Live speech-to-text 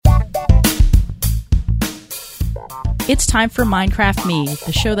It's time for Minecraft Me,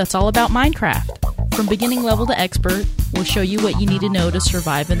 the show that's all about Minecraft. From beginning level to expert, we'll show you what you need to know to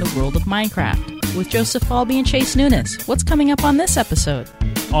survive in the world of Minecraft. With Joseph Falby and Chase Nunes, what's coming up on this episode?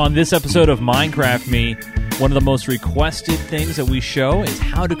 On this episode of Minecraft Me, one of the most requested things that we show is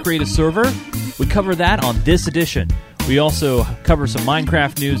how to create a server. We cover that on this edition. We also cover some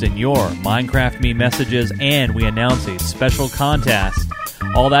Minecraft news and your Minecraft Me messages, and we announce a special contest.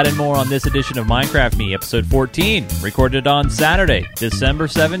 All that and more on this edition of Minecraft Me, episode 14, recorded on Saturday, December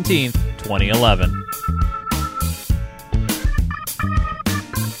 17th, 2011.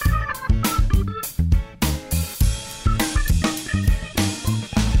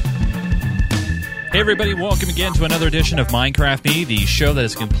 Hey everybody, welcome again to another edition of Minecraft Me, the show that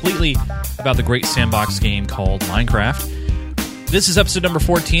is completely about the great sandbox game called Minecraft. This is episode number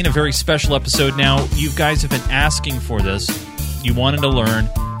 14, a very special episode. Now, you guys have been asking for this. You wanted to learn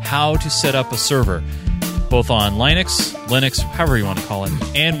how to set up a server, both on Linux, however you want to call it,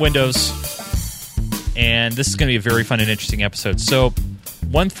 and Windows. And this is going to be a very fun and interesting episode. So,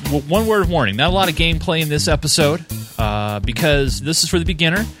 one word of warning, not a lot of gameplay in this episode, because this is for the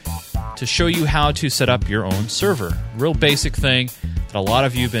beginner, to show you how to set up your own server. Real basic thing that a lot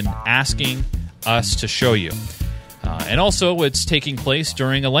of you have been asking us to show you. And also, it's taking place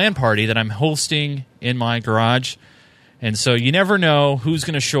during a LAN party that I'm hosting in my garage. And so you never know who's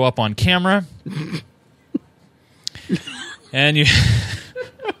going to show up on camera. and you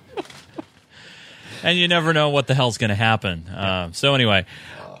never know what the hell's going to happen. So anyway,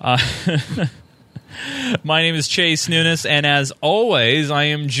 my name is Chase Nunes, and as always, I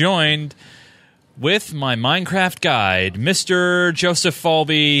am joined with my Minecraft guide, Mr. Joseph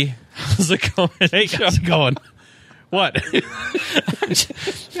Falby. How's it going? Hey, how's it going? What?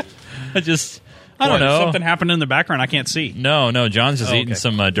 I don't know. Something happened in the background I can't see. No, John's just eating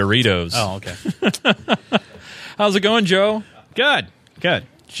some Doritos. Oh, okay. How's it going, Joe? Good. I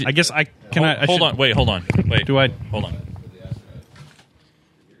guess I can. Hold on. Wait. Do I? Hold on.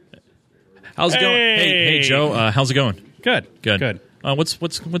 How's it going? Hey, Joe. How's it going? Good. What's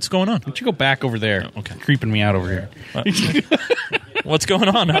going on? Why don't you go back over there? Okay. Creeping me out over here. What's going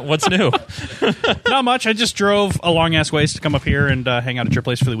on? What's new? Not much. I just drove a long-ass ways to come up here and hang out at your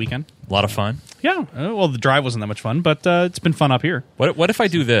place for the weekend. A lot of fun. Yeah. Well, the drive wasn't that much fun, but it's been fun up here. What if I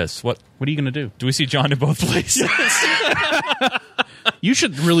do this? What are you going to do? Do we see John in both places? You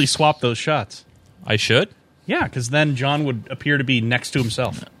should really swap those shots. I should? Yeah, because then John would appear to be next to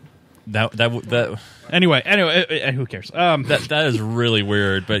himself. That Anyway, who cares? That is really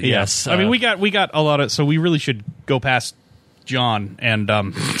weird, but yes. I mean, we got a lot of, so we really should go past John and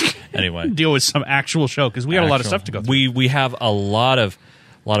anyway deal with some actual show because we got a lot of stuff to go through. We have a lot of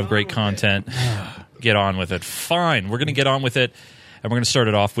great content. Get on with it. Fine, we're going to get on with it, and we're going to start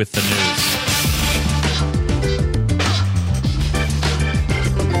it off with the news.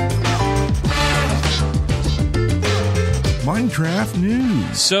 Minecraft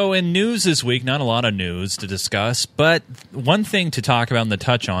news. So in news this week, not a lot of news to discuss, but one thing to talk about and to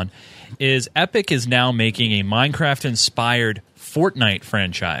touch on is Epic is now making a Minecraft-inspired Fortnite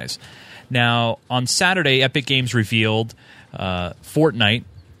franchise. Now, on Saturday, Epic Games revealed Fortnite,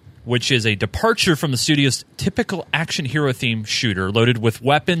 which is a departure from the studio's typical action hero-themed shooter loaded with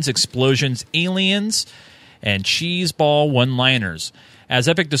weapons, explosions, aliens, and cheeseball one-liners. As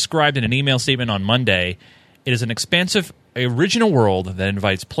Epic described in an email statement on Monday, it is an expansive original world that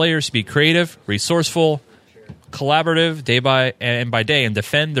invites players to be creative, resourceful, collaborative by day, and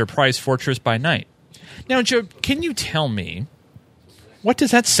defend their prized fortress by night. Now, Joe, can you tell me, what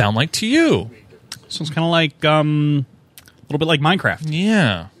does that sound like to you? Sounds kind of like a little bit like Minecraft.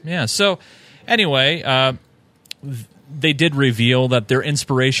 Yeah. So, anyway, they did reveal that their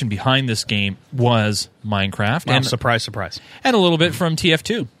inspiration behind this game was Minecraft. Wow, and surprise. And a little bit from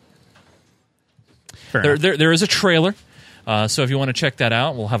TF2. There is a trailer, so if you want to check that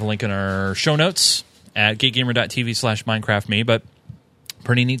out, we'll have a link in our show notes at gategamer.tv/MinecraftMe, but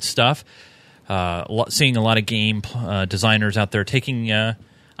pretty neat stuff. Seeing a lot of game designers out there taking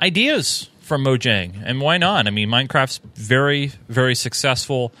ideas from Mojang, and why not? I mean, Minecraft's very, very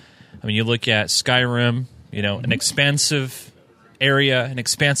successful. I mean, you look at Skyrim, an expansive area, an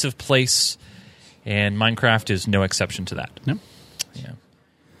expansive place, and Minecraft is no exception to that. Yep. Yeah.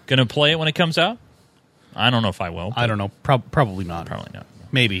 Gonna play it when it comes out? I don't know if I will. I don't know. Probably not. Probably not.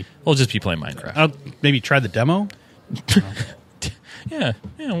 Maybe. We'll just be playing Minecraft. Maybe try the demo? Yeah,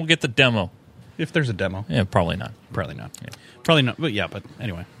 we'll get the demo. If there's a demo. Yeah, probably not. Probably not. Yeah. Probably not. But yeah, but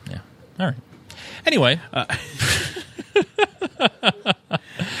anyway. Yeah. All right. Anyway.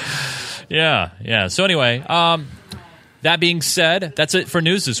 Yeah. So anyway, That being said, that's it for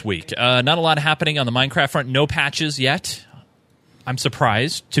news this week. Not a lot happening on the Minecraft front. No patches yet. I'm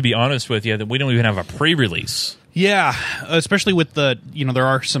surprised, to be honest with you, that we don't even have a pre-release. Yeah, especially with the, there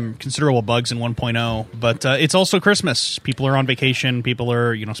are some considerable bugs in 1.0, but it's also Christmas. People are on vacation. People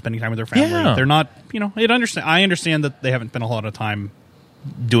are, spending time with their family. Yeah. They're not, I understand that they haven't spent a lot of time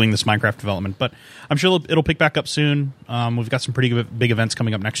doing this Minecraft development, but I'm sure it'll pick back up soon. We've got some pretty big events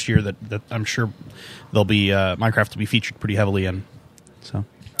coming up next year that I'm sure there'll be Minecraft to be featured pretty heavily in. So,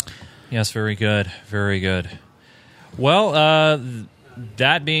 yes, very good, very good. Well,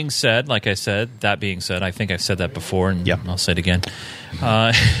 that being said, I think I've said that before, and I'll say it again.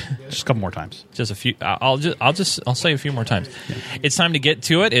 Just a couple more times. Just a few. I'll say a few more times. Yeah. It's time to get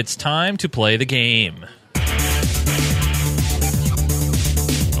to it. It's time to play the game.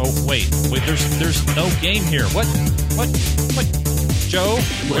 Oh wait. There's no game here. What? Joe?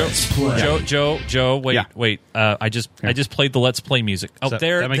 Let's play. Joe. Wait. I just played the Let's Play music. Oh,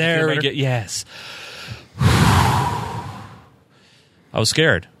 there we go. Yes. I was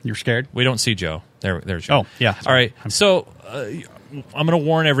scared. You're scared? We don't see Joe. There's Joe. Oh, yeah. All right. So I'm going to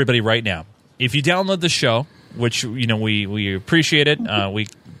warn everybody right now. If you download the show, which we appreciate it, we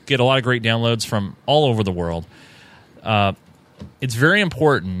get a lot of great downloads from all over the world. It's very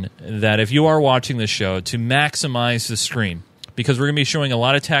important that if you are watching the show to maximize the screen, because we're going to be showing a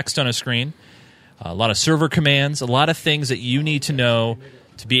lot of text on a screen, a lot of server commands, a lot of things that you need to know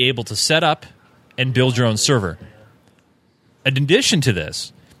to be able to set up and build your own server. In addition to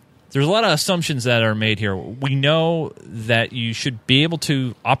this, there's a lot of assumptions that are made here. We know that you should be able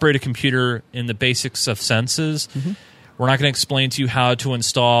to operate a computer in the basics of senses. Mm-hmm. We're not going to explain to you how to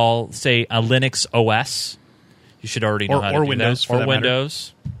install, say, a Linux OS. You should already know how to do Windows, that. Or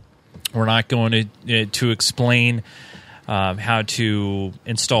Windows. We're not going to explain how to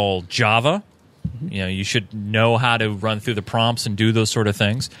install Java. Mm-hmm. You should know how to run through the prompts and do those sort of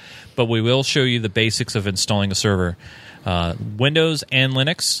things. But we will show you the basics of installing a server. Windows and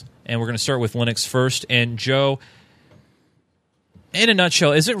Linux, and we're going to start with Linux first. And Joe, in a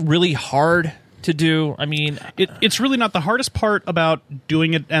nutshell, is it really hard to do? I mean, it's really not. The hardest part about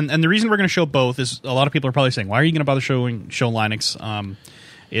doing it, and the reason we're going to show both is a lot of people are probably saying, "Why are you going to bother show Linux?"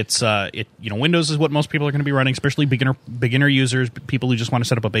 Windows is what most people are going to be running, especially beginner users, people who just want to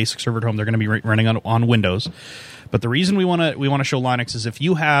set up a basic server at home. They're going to be running on Windows. But the reason we want to show Linux is if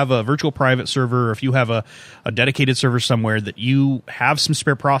you have a virtual private server, or if you have a dedicated server somewhere that you have some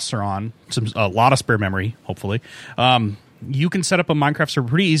spare processor on, a lot of spare memory, hopefully, you can set up a Minecraft server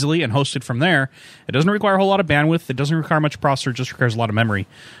pretty easily and host it from there. It doesn't require a whole lot of bandwidth. It doesn't require much processor. It just requires a lot of memory,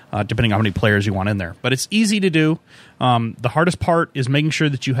 depending on how many players you want in there. But it's easy to do. The hardest part is making sure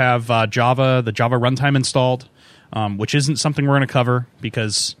that you have the Java runtime installed, which isn't something we're going to cover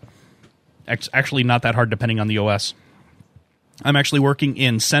because it's actually not that hard depending on the OS. I'm actually working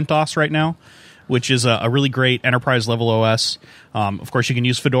in CentOS right now, which is a really great enterprise-level OS. Of course, you can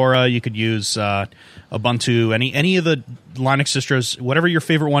use Fedora, you could use Ubuntu, any of the Linux distros, whatever your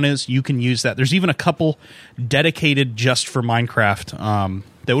favorite one is, you can use that. There's even a couple dedicated just for Minecraft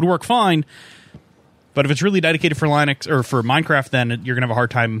that would work fine, but if it's really dedicated for Linux or for Minecraft, then you're going to have a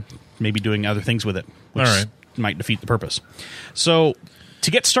hard time maybe doing other things with it, which might defeat the purpose. So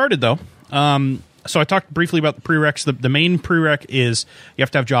to get started, though, so I talked briefly about the prereqs. The main prereq is you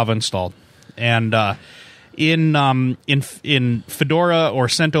have to have Java installed. And in Fedora or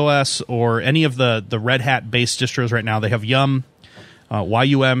CentOS or any of the Red Hat based distros right now, they have Yum,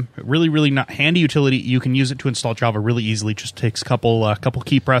 YUM, really, really not handy utility. You can use it to install Java really easily. Just takes a couple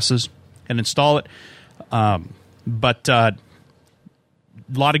key presses and install it. But a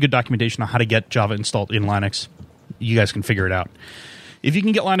lot of good documentation on how to get Java installed in Linux. You guys can figure it out. If you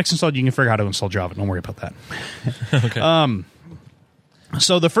can get Linux installed, you can figure out how to install Java. Don't worry about that. Okay.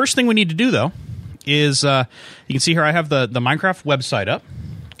 So the first thing we need to do, though, is you can see here I have the Minecraft website up.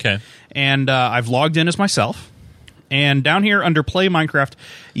 Okay. And I've logged in as myself. And down here under Play Minecraft,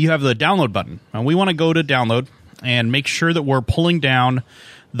 you have the download button. And we want to go to download and make sure that we're pulling down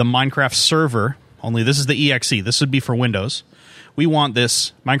the Minecraft server. Only this is the exe. This would be for Windows. We want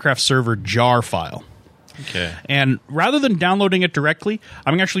this Minecraft server jar file. Okay. And rather than downloading it directly,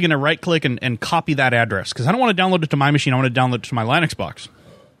 I'm actually going to right-click and copy that address because I don't want to download it to my machine. I want to download it to my Linux box.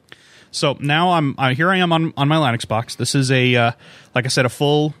 So now here I am on my Linux box. This is like I said, a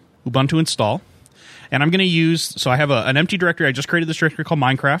full Ubuntu install, and I'm going to use. So I have an empty directory. I just created this directory called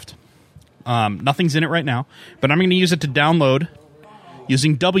Minecraft. Nothing's in it right now, but I'm going to use it to download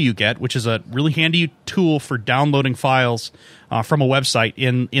using wget, which is a really handy tool for downloading files from a website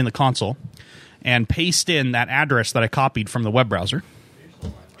in the console. And paste in that address that I copied from the web browser.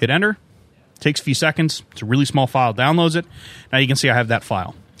 Hit enter. Takes a few seconds. It's a really small file. Downloads it. Now you can see I have that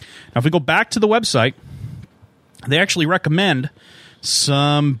file. Now if we go back to the website, they actually recommend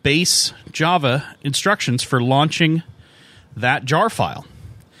some base Java instructions for launching that jar file.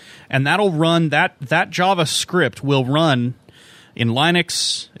 And that'll run, that Java script will run in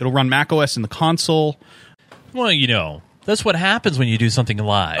Linux. It'll run macOS in the console. Well, you know, that's what happens when you do something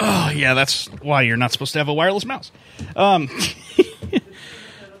live. Oh, yeah, that's why you're not supposed to have a wireless mouse.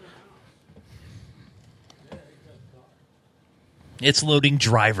 It's loading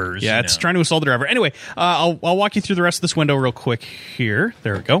drivers. Yeah, it's trying to install the driver. Anyway, I'll walk you through the rest of this window real quick here.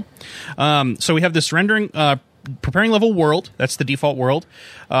 There we go. So we have this rendering, preparing level world. That's the default world.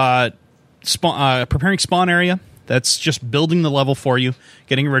 Preparing spawn area. That's just building the level for you,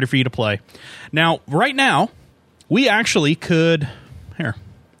 getting it ready for you to play. Now, right now, we actually could... Here.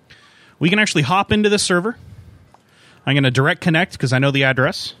 We can actually hop into this server. I'm going to direct connect because I know the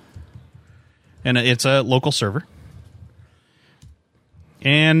address. And it's a local server.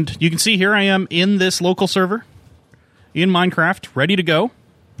 And you can see here I am in this local server in Minecraft, ready to go.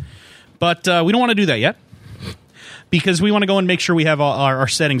 But we don't want to do that yet because we want to go and make sure we have our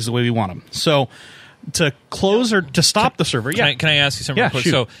settings the way we want them. So to close or to stop the server, can I ask you something real quick?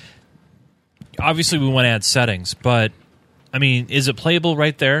 Shoot. So obviously we want to add settings, but I mean, is it playable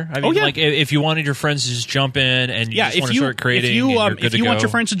right there? I mean, like if you wanted your friends to just jump in and you just want to start creating, if you want your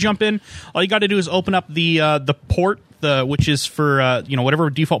friends to jump in, all you got to do is open up the port, which is for whatever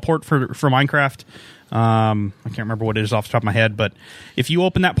default port for Minecraft. I can't remember what it is off the top of my head, but if you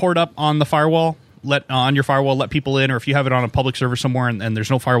open that port up on the firewall, let people in, or if you have it on a public server somewhere and there's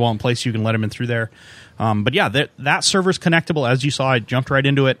no firewall in place, you can let them in through there. But yeah, that server's connectable. As you saw, I jumped right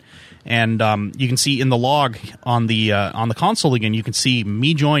into it, and you can see in the log on the console again, you can see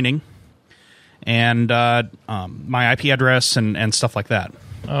me joining and my IP address and stuff like that.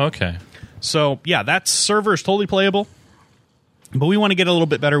 Oh, okay. So yeah, that server is totally playable. But we want to get a little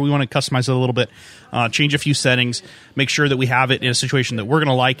bit better. We want to customize it a little bit, change a few settings, make sure that we have it in a situation that we're going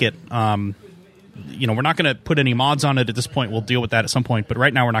to like it. We're not going to put any mods on it at this point. We'll deal with that at some point. But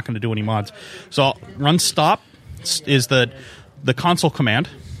right now, we're not going to do any mods. So I'll run stop is the console command,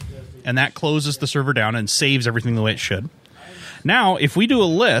 and that closes the server down and saves everything the way it should. Now, if we do a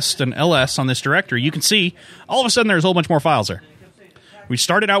list, an ls on this directory, you can see all of a sudden there's a whole bunch more files there. We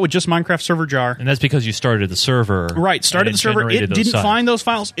started out with just Minecraft server jar. And that's because you started the server. Right, started the server. It didn't find those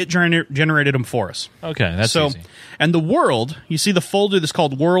files. It generated them for us. Okay, that's easy. And the world, you see the folder that's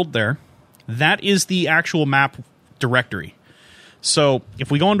called world there, that is the actual map directory. So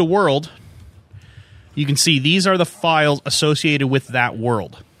if we go into world, you can see these are the files associated with that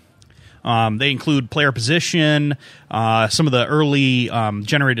world. They include player position, some of the early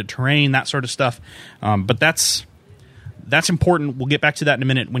generated terrain, that sort of stuff. But that's important. We'll get back to that in a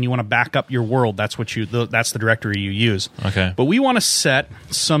minute. When you want to back up your world, that's the directory you use. Okay. But we want to set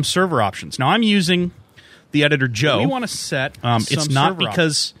some server options. Now I'm using the editor Joe. We want to set. It's not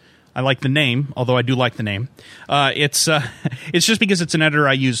because I like the name, although I do like the name. It's just because it's an editor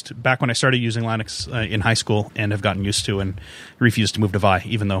I used back when I started using Linux in high school and have gotten used to and refused to move to Vi,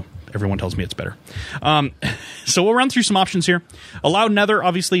 even though everyone tells me it's better. So we'll run through some options here. Allow Nether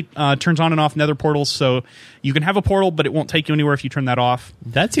obviously turns on and off Nether portals, so you can have a portal, but it won't take you anywhere if you turn that off.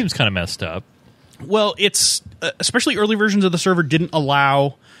 That seems kind of messed up. Well, it's especially early versions of the server didn't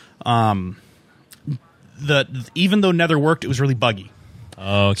allow even though Nether worked, it was really buggy.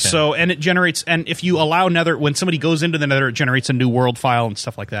 Okay. So, and it generates, and if you allow Nether, when somebody goes into the Nether, it generates a new world file and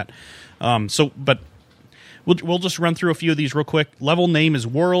stuff like that. But we'll just run through a few of these real quick. Level name is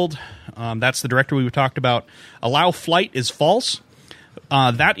world. That's the directory we talked about. Allow flight is false.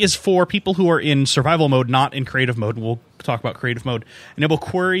 That is for people who are in survival mode, not in creative mode. We'll talk about creative mode. Enable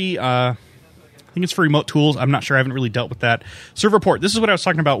query. I think it's for remote tools. I'm not sure. I haven't really dealt with that. Server port. This is what I was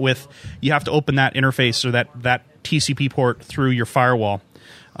talking about with you have to open that interface or that TCP port through your firewall.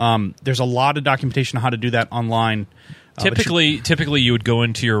 There's a lot of documentation on how to do that online. Typically, you would go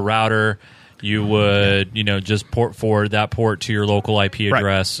into your router. You would, just port forward that port to your local IP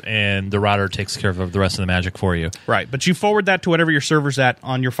address, and the router takes care of the rest of the magic for you. Right, but you forward that to whatever your server's at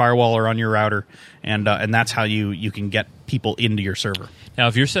on your firewall or on your router, and that's how you can get people into your server. Now,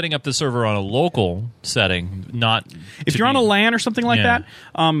 if you're setting up the server on a local setting, if you're on a LAN or something like that,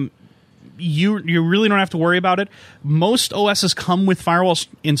 you really don't have to worry about it. Most OSs come with firewalls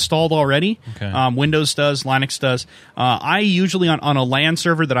installed already. Okay. Windows does, Linux does. I usually on a LAN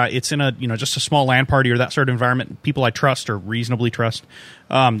server it's in a just a small LAN party or that sort of environment. People I trust or reasonably trust.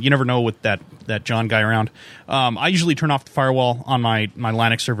 You never know with that John guy around. I usually turn off the firewall on my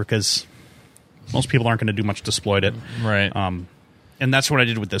Linux server because most people aren't going to do much to exploit it. Right. And that's what I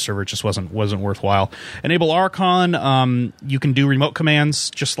did with this server. It just wasn't worthwhile. Enable Archon. You can do remote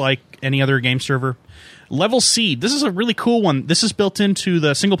commands just like any other game server. Level Seed. This is a really cool one. This is built into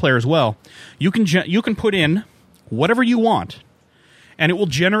the single player as well. You can put in whatever you want, and it will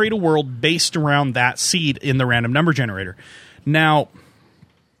generate a world based around that seed in the random number generator. Now,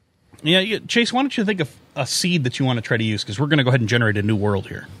 Chase, why don't you think of a seed that you want to try to use? Because we're going to go ahead and generate a new world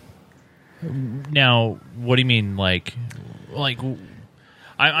here. Now, what do you mean, like?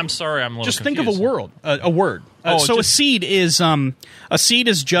 I'm sorry, I'm a little just confused. think of a word. A seed is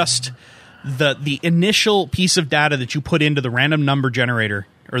just the initial piece of data that you put into the random number generator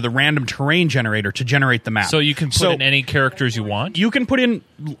or the random terrain generator to generate the map. So you can put in any characters you want? You can put in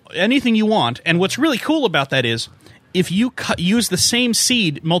anything you want, and what's really cool about that is if you use the same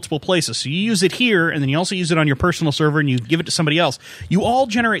seed multiple places, so you use it here, and then you also use it on your personal server, and you give it to somebody else, you all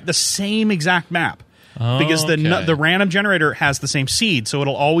generate the same exact map. Because the random generator has the same seed, so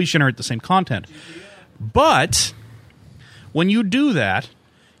it'll always generate the same content. But when you do that,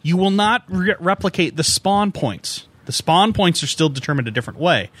 you will not replicate the spawn points. The spawn points are still determined a different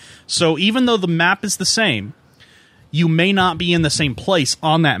way. So even though the map is the same, you may not be in the same place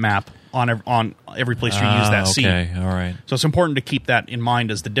on that map on every place you use that seed. Okay, all right. So it's important to keep that in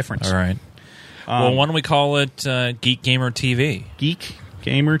mind as the difference. All right. Well, why don't we call it Geek Gamer TV? Geek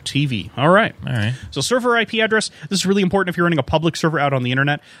Gamer TV. All right. So server IP address. This is really important if you're running a public server out on the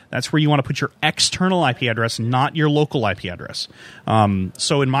internet. That's where you want to put your external IP address, not your local IP address.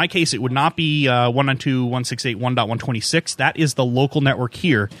 So in my case, it would not be 192.168.1.126. That is the local network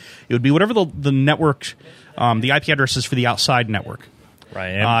here. It would be whatever the network, the IP address is for the outside network.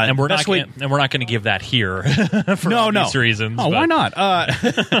 Right, and we're not going to give that here for obvious reasons. Oh, why not?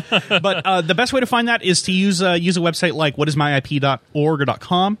 But the best way to find that is to use a website like whatismyip.org or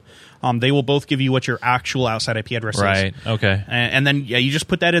 .com. They will both give you what your actual outside IP address is. Right. Okay. And then you just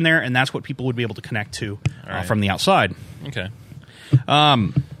put that in there, and that's what people would be able to connect to from the outside. Okay.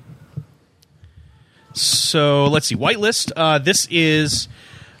 So let's see. Whitelist. This is.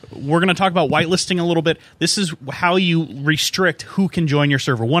 We're going to talk about whitelisting a little bit. This is how you restrict who can join your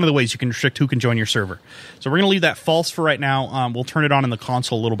server. One of the ways you can restrict who can join your server. So we're going to leave that false for right now. We'll turn it on in the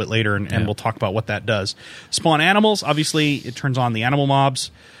console a little bit later, and we'll talk about what that does. Spawn animals. Obviously, it turns on the animal mobs.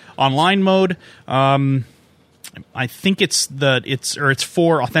 Online mode. I think it's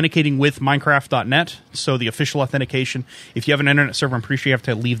for authenticating with Minecraft.net, so the official authentication. If you have an internet server, I'm pretty sure you have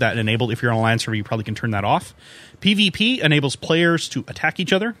to leave that enabled. If you're on a LAN server, you probably can turn that off. PvP enables players to attack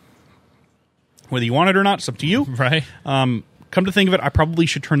each other. Whether you want it or not, it's up to you. Right. Come to think of it, I probably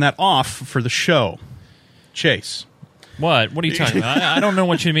should turn that off for the show. Chase. What? What are you talking about? I don't know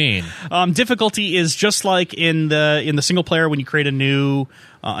what you mean. Difficulty is just like in the single player when you create a new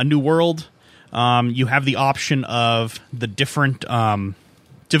world. You have the option of the different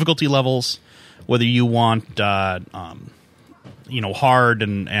difficulty levels, whether you want hard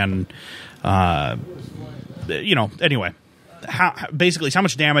and anyway. Basically, it's how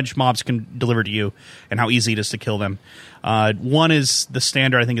much damage mobs can deliver to you and how easy it is to kill them. One is the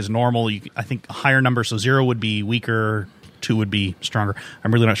standard, I think, is normal. I think a higher number, so 0 would be weaker, 2 would be stronger.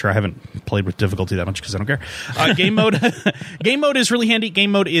 I'm really not sure. I haven't played with difficulty that much because I don't care. Game mode. Game mode is really handy.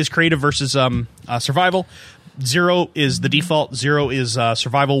 Game mode is creative versus survival. 0 is the default. 0 is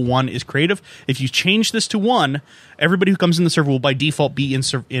survival. 1 is creative. If you change this to 1, everybody who comes in the server will by default be in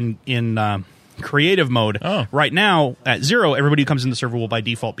creative mode. Right now, at 0, everybody who comes in the server will by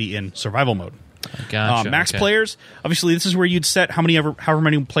default be in survival mode. Gotcha. Max players. Obviously, this is where you'd set however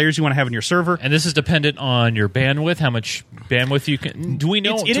many players you want to have in your server. And this is dependent on your bandwidth, how much bandwidth you can... Do we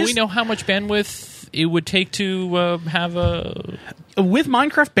know how much bandwidth it would take to have a... With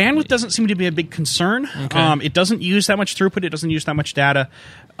Minecraft, bandwidth doesn't seem to be a big concern. Okay. It doesn't use that much throughput. It doesn't use that much data.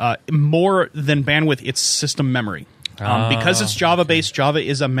 More than bandwidth, it's system memory. Because it's Java-based, Java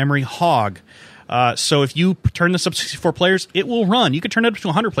is a memory hog. So if you turn this up to 64 players, it will run. You could turn it up to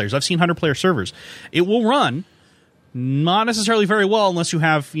 100 players. I've seen 100-player servers. It will run, not necessarily very well unless you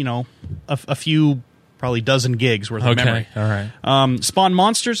have, a few, probably dozen gigs worth of memory. All right. Spawn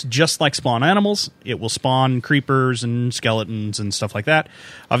monsters, just like spawn animals. It will spawn creepers and skeletons and stuff like that.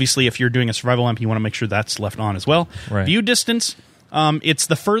 Obviously, if you're doing a survival amp, you want to make sure that's left on as well. Right. View distance, it's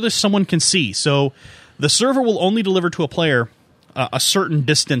the furthest someone can see. So the server will only deliver to a player a certain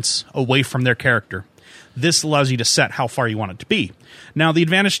distance away from their character. This allows you to set how far you want it to be. Now, the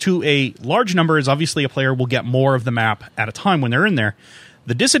advantage to a large number is obviously a player will get more of the map at a time when they're in there.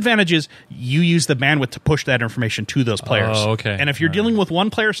 The disadvantage is you use the bandwidth to push that information to those players. Oh, okay. And if you're dealing with one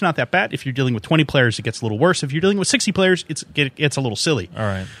player, it's not that bad. If you're dealing with 20 players, it gets a little worse. If you're dealing with 60 players, it's a little silly. All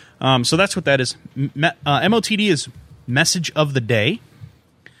right. So that's what that is. MOTD is message of the day.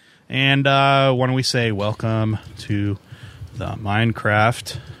 And why don't we say, welcome to the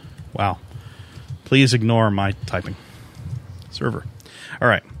Minecraft. Wow. Please ignore my typing. Server. All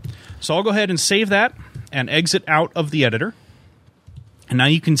right. So I'll go ahead and save that and exit out of the editor. And now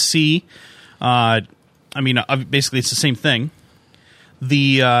you can see, basically it's the same thing.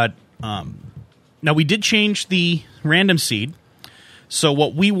 Now we did change the random seed. So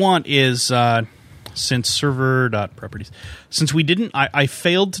what we want is, since server.properties, since we didn't, I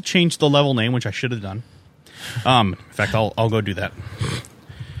failed to change the level name, which I should have done. In fact, I'll go do that.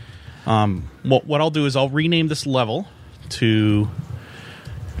 What I'll do is I'll rename this level to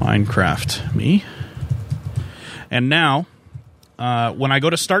Minecraft Me. And now, when I go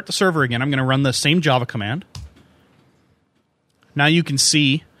to start the server again, I'm going to run the same Java command. Now you can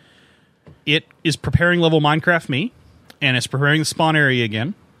see it is preparing level Minecraft Me, and it's preparing the spawn area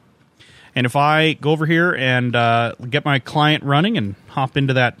again. And if I go over here and get my client running and hop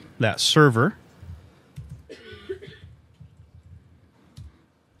into that server,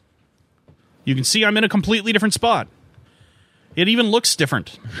 you can see I'm in a completely different spot. It even looks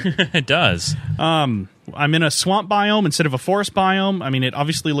different. It does. I'm in a swamp biome instead of a forest biome. I mean, it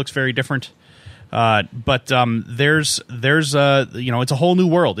obviously looks very different. But there's it's a whole new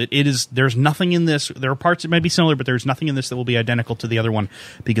world. There's nothing in this. There are parts that might be similar, but there's nothing in this that will be identical to the other one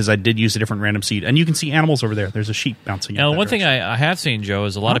because I did use a different random seed. And you can see animals over there. There's a sheep bouncing. Now, one thing I have seen, Joe,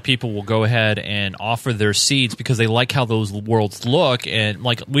 is a lot of people will go ahead and offer their seeds because they like how those worlds look. And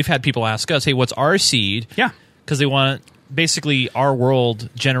like we've had people ask us, "Hey, what's our seed?" Yeah, because they want basically our world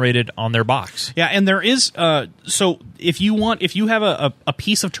generated on their box. Yeah, and there is so if you have a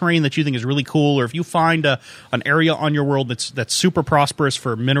piece of terrain that you think is really cool, or if you find an area on your world that's super prosperous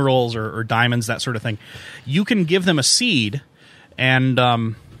for minerals or diamonds, that sort of thing, you can give them a seed. And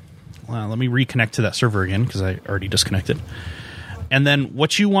let me reconnect to that server again because I already disconnected. And then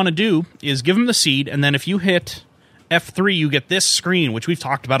what you want to do is give them the seed, and then if you hit F3, you get this screen, which we've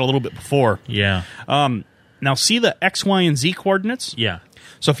talked about a little bit before. Yeah. Now, see the X, Y, and Z coordinates? Yeah.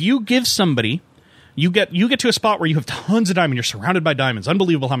 So if you give somebody, you get to a spot where you have tons of diamonds, you're surrounded by diamonds,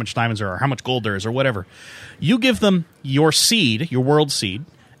 unbelievable how much diamonds there are, how much gold there is, or whatever. You give them your seed, your world seed,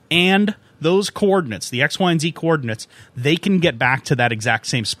 and those coordinates, the X, Y, and Z coordinates, they can get back to that exact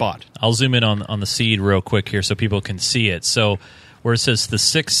same spot. I'll zoom in on the seed real quick here so people can see it. So where it says the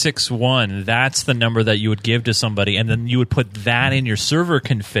 661, that's the number that you would give to somebody, and then you would put that in your server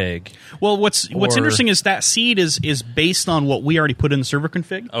config. Well, what's interesting is that seed is based on what we already put in the server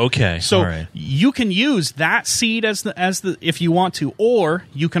config. Okay, so all right. You can use that seed as the if you want to, or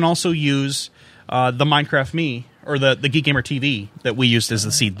you can also use the Minecraft Me or the Geek Gamer TV that we used as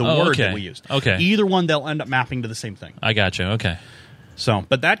the seed, the word that we used. Okay, either one, they'll end up mapping to the same thing. I gotcha. Okay, so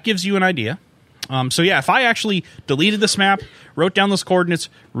but that gives you an idea. So yeah, if I actually deleted this map, wrote down those coordinates,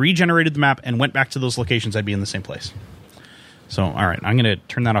 regenerated the map, and went back to those locations, I'd be in the same place. So, all right, I'm going to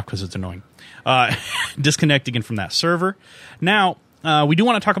turn that off because it's annoying. Disconnect again from that server. Now, we do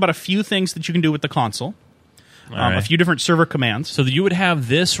want to talk about a few things that you can do with the console. Right. A few different server commands. So you would have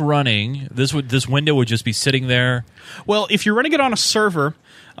this running. This window would just be sitting there. Well, if you're running it on a server,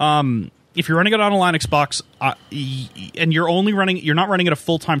 if you're running it on a Linux box, and you're not running it a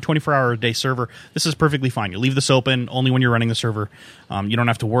full-time 24-hour-a-day server, this is perfectly fine. You leave this open only when you're running the server. You don't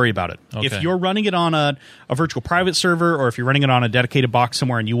have to worry about it. Okay. If you're running it on a virtual private server, or if you're running it on a dedicated box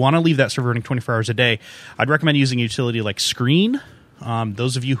somewhere and you want to leave that server running 24 hours a day, I'd recommend using a utility like Screen.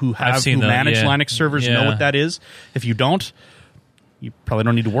 Those of you who manage Linux servers know what that is. If you don't, you probably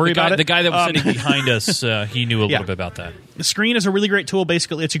don't need to worry about it. The guy that was sitting behind us, he knew a little bit about that. The Screen is a really great tool.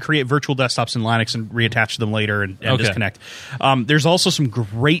 Basically, it lets you create virtual desktops in Linux and reattach them later and disconnect. There's also some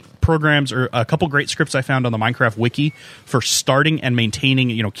great programs, or a couple great scripts I found on the Minecraft wiki for starting and maintaining,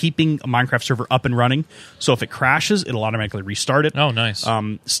 keeping a Minecraft server up and running. So if it crashes, it'll automatically restart it. Oh, nice.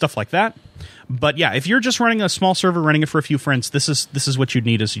 Stuff like that. But yeah, if you're just running a small server, running it for a few friends, this is what you'd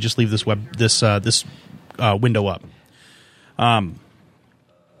need. Is you just leave this window up.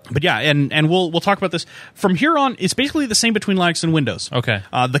 But yeah, and we'll talk about this from here on. It's basically the same between Linux and Windows. Okay.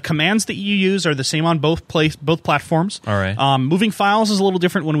 The commands that you use are the same on both platforms. All right. Moving files is a little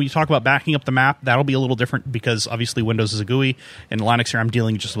different when we talk about backing up the map. That'll be a little different because obviously Windows is a GUI, and Linux here I'm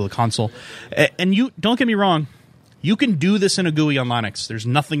dealing just with a console. And you don't get me wrong, you can do this in a GUI on Linux. There's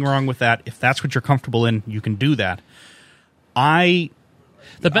nothing wrong with that. If that's what you're comfortable in, you can do that.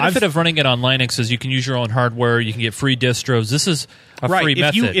 The benefit of running it on Linux is you can use your own hardware. You can get free distros. This is a free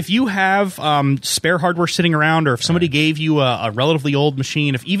method. If you have spare hardware sitting around, or if somebody gave you a relatively old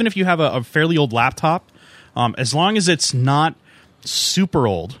machine, even if you have a fairly old laptop, as long as it's not super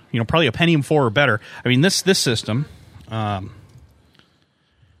old, probably a Pentium 4 or better. I mean, this system,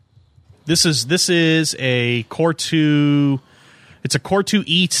 This is a Core 2. It's a Core 2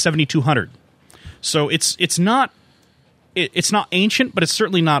 E7200. So it's not ancient, but it's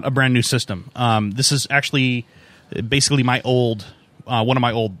certainly not a brand new system. This is actually basically my old one of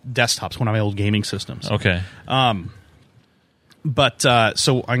my old desktops, one of my old gaming systems. Okay. But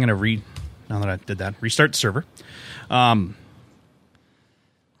so I'm going to now that I did that, restart the server.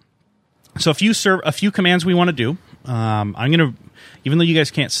 So a few commands we want to do. I'm going to, even though you guys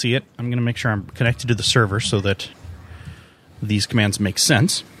can't see it, I'm going to make sure I'm connected to the server so that these commands make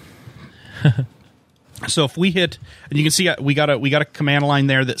sense. So if we hit, and you can see we got a command line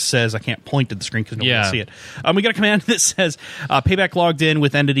there that says, I can't point to the screen because nobody can see it. We got a command that says payback logged in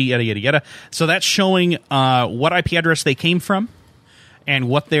with entity yada yada yada. So that's showing what IP address they came from and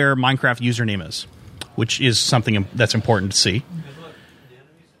what their Minecraft username is, which is something that's important to see.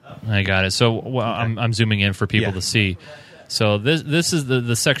 I got it. So I'm zooming in for people to see. So this is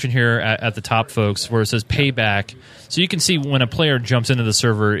the section here at the top, folks, where it says payback. So you can see when a player jumps into the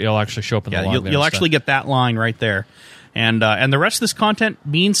server, it'll actually show up in the log. You'll actually get that line right there. And the rest of this content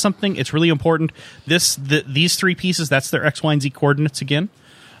means something. It's really important. These three pieces, that's their X, Y, and Z coordinates again,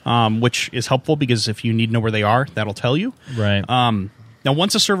 which is helpful because if you need to know where they are, that'll tell you. Right. Now,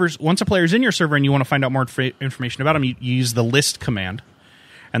 once a player's in your server and you want to find out more information about them, you use the list command,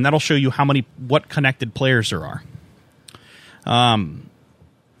 and that'll show you what connected players there are.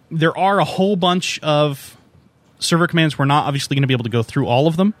 There are a whole bunch of server commands. We're not obviously going to be able to go through all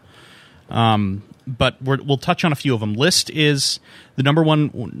of them, but we'll touch on a few of them. List is the number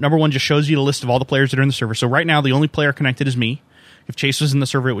one. Just shows you the list of all the players that are in the server. So right now, the only player connected is me. If Chase was in the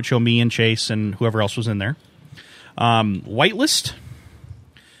server, it would show me and Chase and whoever else was in there. Whitelist.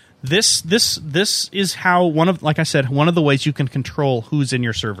 This is how like I said, one of the ways you can control who's in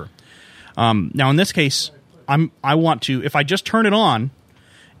your server. Now in this case, I want to, if I just turn it on,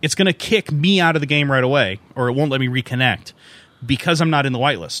 it's going to kick me out of the game right away, or it won't let me reconnect because I'm not in the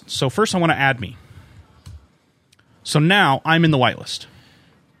whitelist. So first I want to add me. So now I'm in the whitelist.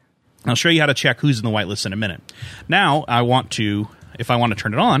 I'll show you how to check who's in the whitelist in a minute. Now I want to, if I want to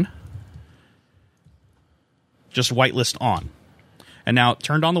turn it on, just whitelist on. And now it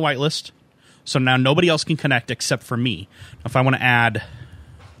turned on the whitelist, so now nobody else can connect except for me. If I want to add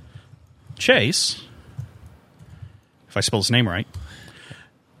Chase, if I spell his name right,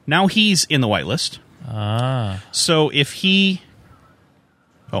 now he's in the whitelist. So if he...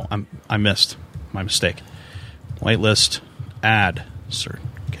 Oh, I missed. My mistake. Whitelist, add, Sir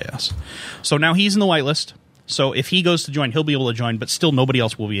Chaos. So now he's in the whitelist. So if he goes to join, he'll be able to join, but still nobody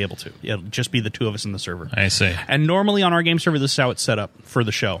else will be able to. It'll just be the two of us in the server. I see. And normally on our game server, this is how it's set up for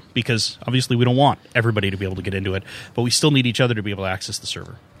the show, because obviously we don't want everybody to be able to get into it, but we still need each other to be able to access the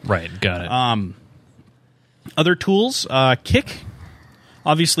server. Right, got it. Other tools, kick.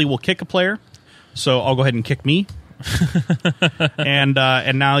 Obviously, we'll kick a player, so I'll go ahead and kick me. And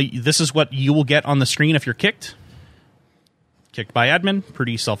now this is what you will get on the screen if you're kicked. Kicked by admin,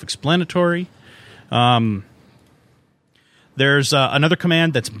 pretty self-explanatory. There's another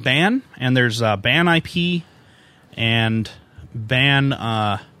command that's ban, and there's ban IP and ban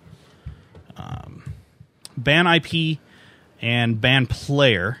IP and ban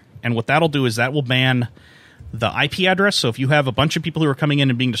player. And what that'll do is that will ban the IP address. So if you have a bunch of people who are coming in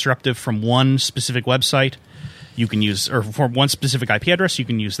and being disruptive from one specific website, you can use, or from one specific IP address, you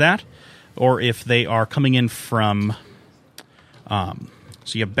can use that. Or if they are coming in from, so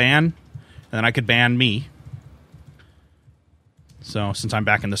you have ban, and then I could ban me. So since I'm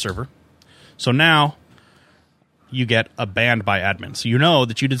back in the server. So now you get a banned by admin. So you know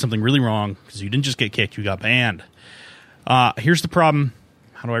that you did something really wrong because you didn't just get kicked, you got banned. Here's the problem.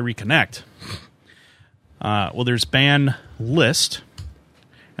 How do I reconnect? Well, there's ban list,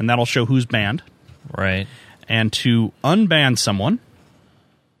 and that'll show who's banned. Right. And to unban someone...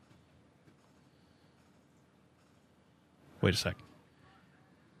 Wait a sec.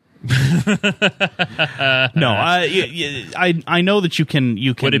 No, I know that you can.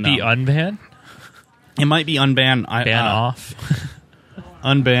 Would it be unban? It might be unban. Ban off.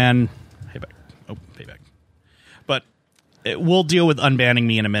 Unban. Payback. Oh, payback. But we'll deal with unbanning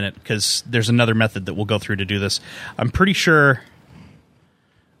me in a minute because there's another method that we'll go through to do this. I'm pretty sure.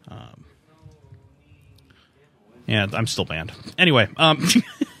 Yeah, I'm still banned. Anyway,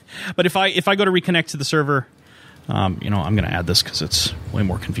 but if I go to reconnect to the server. I'm going to add this because it's way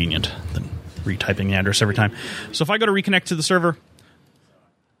more convenient than retyping the address every time. So if I go to reconnect to the server,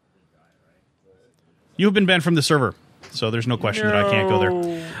 you have been banned from the server. So there's no question that I can't go there.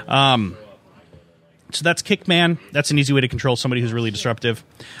 So that's Kickman. That's an easy way to control somebody who's really disruptive.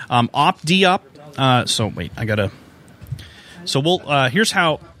 Op-D-Up. So wait, I got to So we'll here's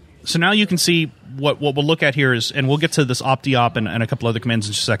how. So now you can see what we'll look at here is, and we'll get to this opt-de-op and a couple other commands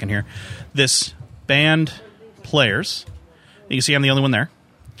in just a second here. This banned players. You can see I'm the only one there.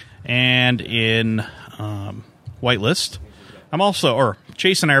 And in whitelist, I'm also, or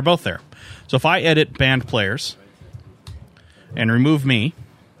Chase and I are both there. So if I edit banned players and remove me,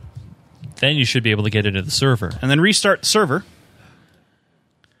 then you should be able to get into the server. and then restart the server.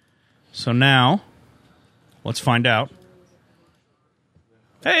 So now, let's find out.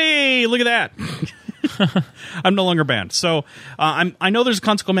 Hey, look at that. I'm no longer banned. So I know there's a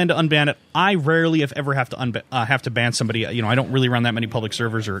console command to unban it. I rarely, if ever, have to ban somebody. You know, I don't really run that many public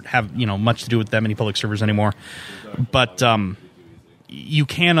servers or have much to do with that many public servers anymore. But you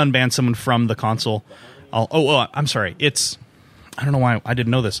can unban someone from the console. I'm sorry. I don't know why I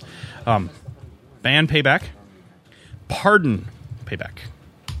didn't know this. Ban payback, pardon payback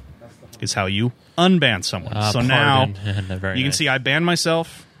is how you unban someone. So now you can see I banned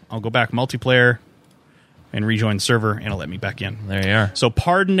myself. I'll go back multiplayer and rejoin the server, and it'll let me back in. There you are. So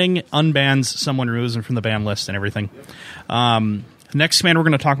pardoning unbans someone, removes them from the ban list and everything. Next command we're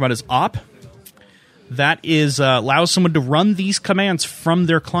going to talk about is op. That is allows someone to run these commands from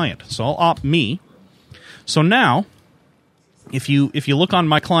their client. So I'll opt me. So now, if you look on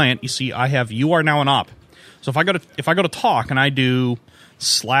my client, you see I have you are now an op. So if I go to talk and I do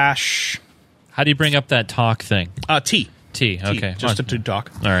 / How do you bring up that talk thing? T. Okay. Just to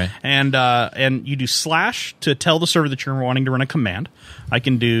talk. All right. And you do / to tell the server that you're wanting to run a command. I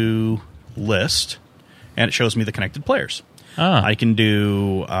can do list, and it shows me the connected players. I can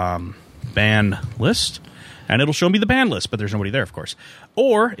do ban list, and it'll show me the ban list, but there's nobody there, of course.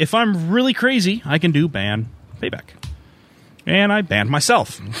 Or if I'm really crazy, I can do ban payback. And I banned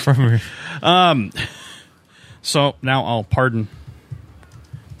myself. So now I'll pardon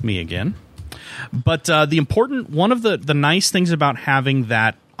me again. But one of the nice things about having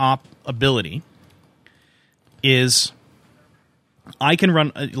that op ability is I can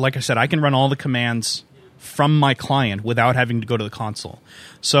run, like I said, I can run all the commands from my client without having to go to the console.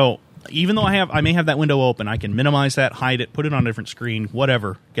 So even though I may have that window open, I can minimize that, hide it, put it on a different screen,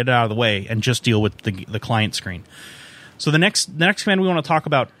 whatever, get it out of the way, and just deal with the client screen. So the next command we want to talk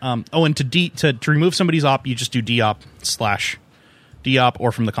about, and to remove somebody's op, you just do deop / deop,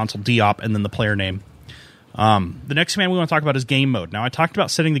 or from the console deop, and then the player name. The next command we want to talk about is game mode. Now, I talked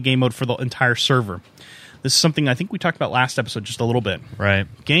about setting the game mode for the entire server. This is something I think we talked about last episode just a little bit. Right.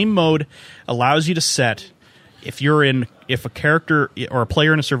 Game mode allows you to set if a character or a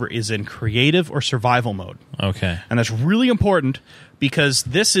player in a server is in creative or survival mode. Okay. And that's really important because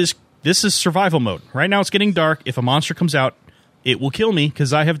this is survival mode. Right now it's getting dark. If a monster comes out, it will kill me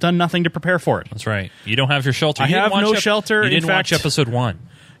because I have done nothing to prepare for it. That's right. You don't have your shelter. I have no shelter. You didn't watch episode 1.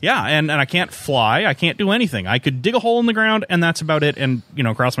 Yeah, and I can't fly. I can't do anything. I could dig a hole in the ground, and that's about it, and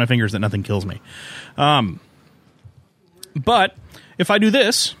cross my fingers that nothing kills me. But if I do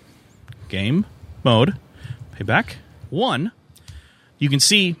this, game mode, payback 1, you can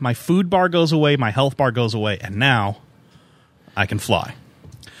see my food bar goes away, my health bar goes away, and now I can fly.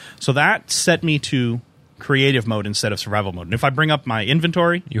 So that set me to creative mode instead of survival mode. And if I bring up my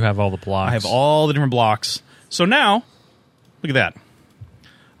inventory, you have all the blocks. I have all the different blocks. So now, look at that.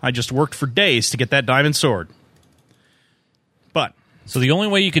 I just worked for days to get that diamond sword. But so the only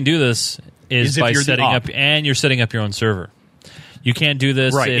way you can do this is by setting up, and you're setting up your own server. You can't do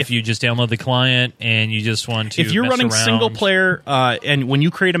this if you just download the client and you just want to. If you're mess running around. single player, and when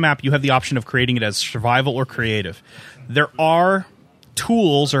you create a map, you have the option of creating it as survival or creative. There are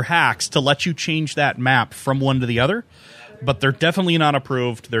tools or hacks to let you change that map from one to the other, but they're definitely not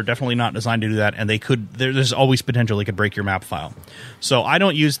approved. They're definitely not designed to do that, and there's always potential they could break your map file. So I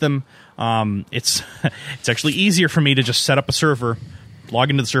don't use them. It's actually easier for me to just set up a server, log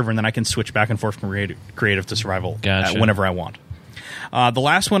into the server, and then I can switch back and forth from creative to survival whenever I want. The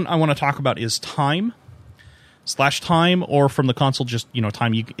last one I want to talk about is time /time, or from the console, just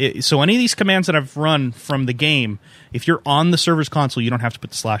time. So any of these commands that I've run from the game, if you're on the server's console, you don't have to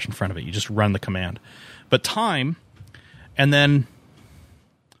put the / in front of it. You just run the command. But time, and then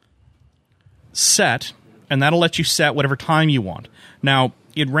set, and that'll let you set whatever time you want. Now,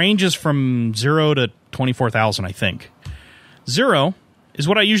 it ranges from 0 to 24,000, I think. 0 is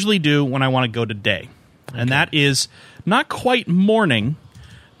what I usually do when I want to go to day. Okay. And that is not quite morning,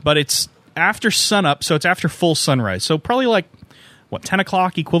 but it's after sunup, so it's after full sunrise. So probably 10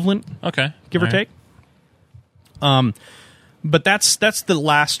 o'clock equivalent? Okay. Give or take. But that's the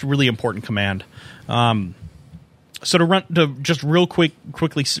last really important command. So to just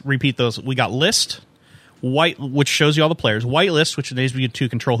quickly repeat those, we got list, which shows you all the players. Whitelist, which enables you to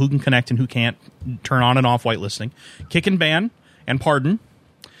control who can connect and who can't, turn on and off whitelisting. Kick and ban and pardon.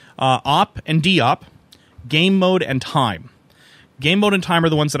 Op and de-op. Game mode and time. Game mode and time are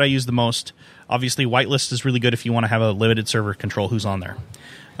the ones that I use the most. Obviously, whitelist is really good if you want to have a limited server control who's on there.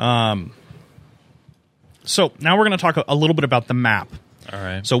 So now we're going to talk a little bit about the map. All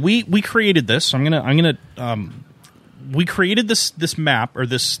right. So we created this. We created this map or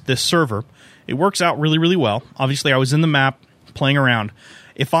this server. It works out really, really well. Obviously, I was in the map playing around.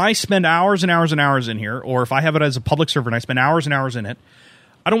 If I spend hours and hours and hours in here, or if I have it as a public server and I spend hours and hours in it,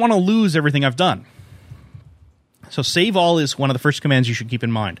 I don't want to lose everything I've done. So save all is one of the first commands you should keep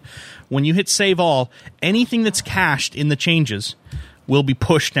in mind. When you hit save all, anything that's cached in the changes will be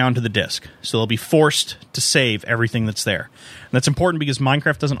pushed down to the disk. So they'll be forced to save everything that's there. And that's important because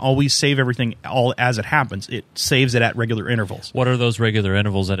Minecraft doesn't always save everything all as it happens. It saves it at regular intervals. What are those regular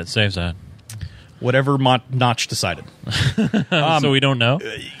intervals that it saves at? Whatever Notch decided. So we don't know?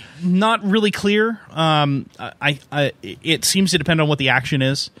 Not really clear. It seems to depend on what the action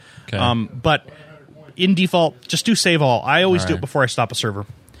is. Okay. But in default, just do save all. I always All do right. it before I stop a server,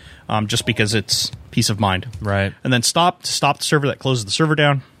 just because it's peace of mind. Right. And then stop the server. That closes the server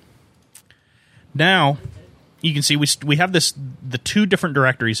down. Now, you can see we have the two different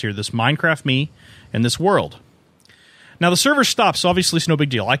directories here, this Minecraft Me and this world. Now, the server stops, so obviously it's no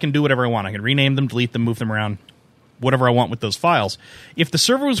big deal. I can do whatever I want. I can rename them, delete them, move them around, whatever I want with those files. If the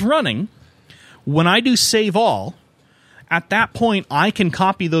server was running, when I do save all, at that point, I can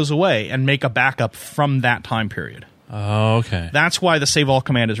copy those away and make a backup from that time period. Oh, okay. That's why the save all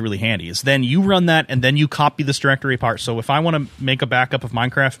command is really handy. Is then you run that and then you copy this directory apart. So if I want to make a backup of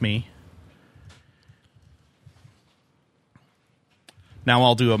Minecraft Me, now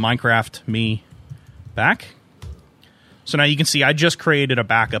I'll do a Minecraft Me back. So now you can see I just created a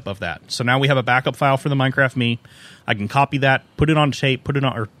backup of that. So now we have a backup file for the Minecraft Me. I can copy that, put it on tape, put it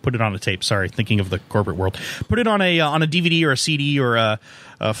on a tape. Sorry, thinking of the corporate world. Put it on a DVD or a CD or a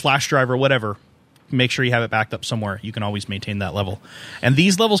flash drive or whatever. Make sure you have it backed up somewhere. You can always maintain that level. And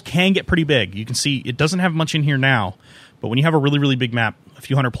these levels can get pretty big. You can see it doesn't have much in here now, but when you have a really, really big map, a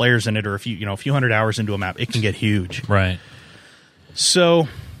few hundred players in it, or a few hundred hours into a map, it can get huge. Right. So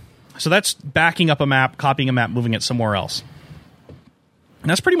that's backing up a map, copying a map, moving it somewhere else. And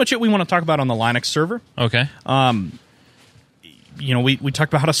that's pretty much it we want to talk about on the Linux server. Okay. We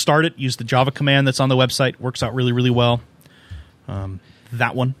talked about how to start it. Use the Java command that's on the website. Works out really, really well.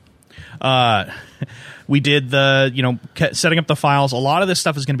 That one. We did the, setting up the files. A lot of this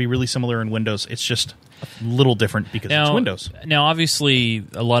stuff is going to be really similar in Windows. It's just a little different because it's Windows. Now, obviously,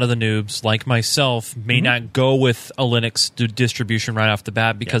 a lot of the noobs, like myself, may not go with a Linux distribution right off the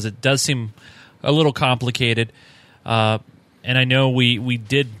bat because it does seem a little complicated. And I know we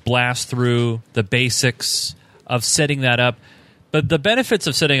did blast through the basics of setting that up. But the benefits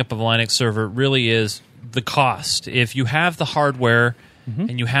of setting up a Linux server really is the cost. If you have the hardware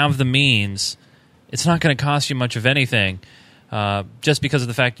and you have the means, it's not going to cost you much of anything. Just because of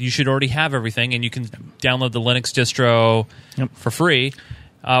the fact that you should already have everything and you can download the Linux distro for free.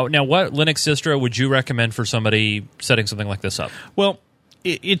 Now, what Linux distro would you recommend for somebody setting something like this up? Well,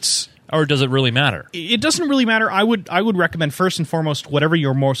 it's... Or does it really matter? It doesn't really matter. I would recommend first and foremost whatever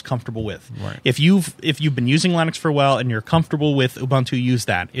you're most comfortable with. Right. If you've been using Linux for a while and you're comfortable with Ubuntu, use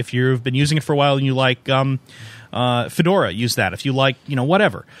that. If you've been using it for a while and you like Fedora, use that. If you like,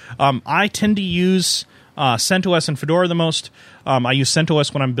 whatever. I tend to use CentOS and Fedora the most. I use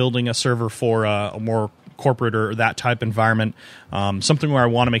CentOS when I'm building a server for a more corporate or that type environment, something where I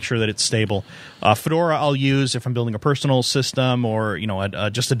want to make sure that it's stable. Fedora I'll use if I'm building a personal system or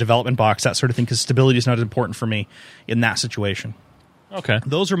just a development box, that sort of thing, because stability is not as important for me in that situation. Okay.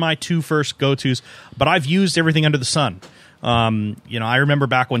 Those are my two first go-tos, but I've used everything under the sun. I remember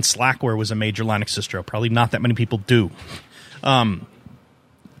back when Slackware was a major Linux distro. Probably not that many people do.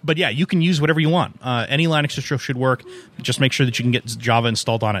 But yeah, you can use whatever you want. Any Linux distro should work. Just make sure that you can get Java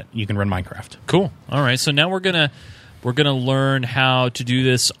installed on it. You can run Minecraft. Cool. All right. So now we're gonna learn how to do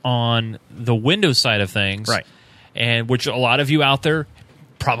this on the Windows side of things, right? And which a lot of you out there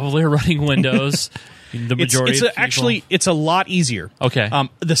probably are running Windows. The majority. It's a lot easier. Okay.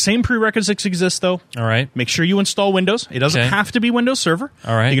 The same prerequisites exist though. All right. Make sure you install Windows. It doesn't have to be Windows Server.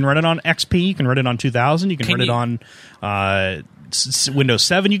 All right. You can run it on XP. You can run it on 2000. You can run it on Windows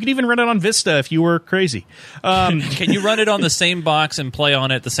 7. You can even run it on Vista if you were crazy. Can you run it on the same box and play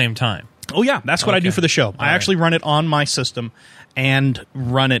on it at the same time? Oh yeah, that's what I do Okay. for the show. I right. actually run it on my system and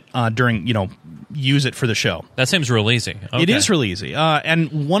run it during, use it for the show. That seems real easy. Okay. It is really easy.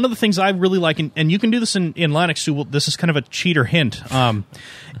 And one of the things I really like, and you can do this in Linux too, this is kind of a cheater hint,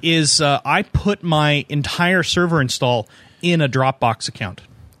 is I put my entire server install in a Dropbox account.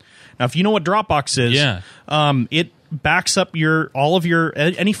 Now, if you know what Dropbox is, Yeah. It backs up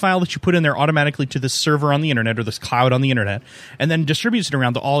any file that you put in there automatically to this server on the internet or this cloud on the internet, and then distributes it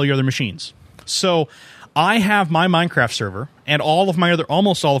around to all your other machines. So I have my Minecraft server and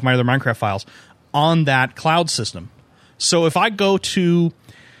almost all of my other Minecraft files on that cloud system. So if I go to,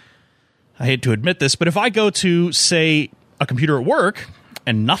 I hate to admit this, but if I go to, say, a computer at work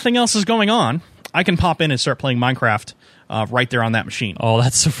and nothing else is going on, I can pop in and start playing Minecraft right there on that machine. Oh,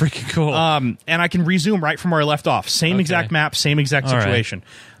 that's so freaking cool. And I can resume right from where I left off. Same Okay. exact map, same exact All right. situation.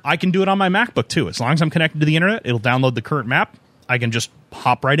 I can do it on my MacBook too. As long as I'm connected to the internet, it'll download the current map. I can just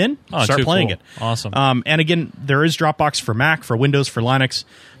hop right in, Oh, start too playing cool. it. Awesome. And again, there is Dropbox for Mac, for Windows, for Linux.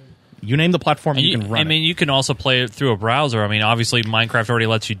 You name the platform, you can run I mean, it. you can also play it through a browser. I mean, obviously, Minecraft already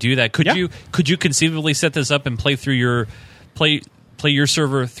lets you do that. Could Yeah. you conceivably set this up and play through your play your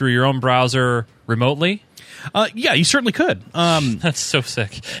server through your own browser remotely? Yeah, you certainly could. That's so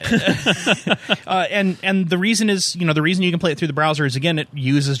sick. And the reason is, the reason you can play it through the browser is, again, it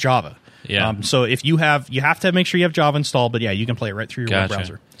uses Java. Yeah. So if you have to make sure you have Java installed, but yeah, you can play it right through your web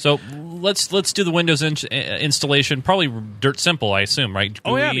browser. So let's do the Windows installation. Probably dirt simple, I assume, right?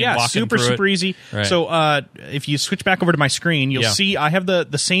 Oh yeah, GUI and walking super through it. easy. Right. So if you switch back over to my screen, you'll Yeah. see I have the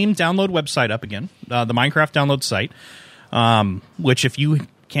same download website up again, the Minecraft download site. Which if you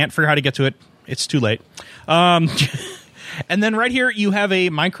can't figure out how to get to it, it's too late. And then right here you have a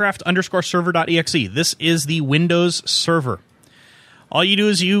Minecraft_server.exe. This is the Windows server. All you do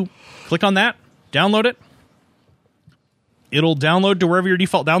is you click on that, download it. It'll download to wherever your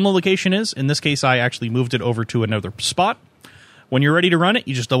default download location is. In this case, I actually moved it over to another spot. When you're ready to run it,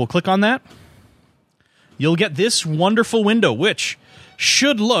 you just double click on that. You'll get this wonderful window, which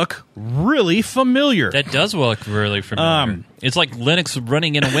should look really familiar. That does look really familiar. It's like Linux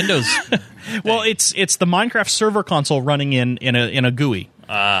running in a Windows. Well, it's the Minecraft server console running in a GUI.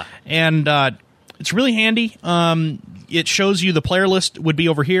 And it's really handy. It shows you the player list would be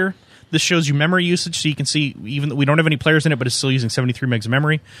over here. This shows you memory usage, so you can see even though we don't have any players in it, but it's still using 73 megs of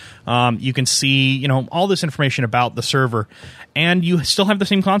memory. You can see all this information about the server, and you still have the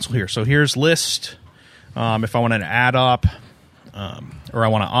same console here. So here's list. If I want to add op, or I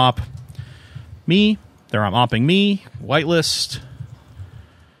want to op me, there I'm opping me. Whitelist.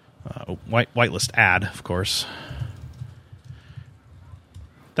 Whitelist add, of course.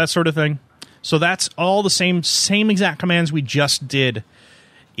 That sort of thing. So that's all the same exact commands we just did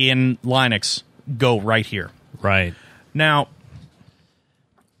in Linux go right here. Right. Now,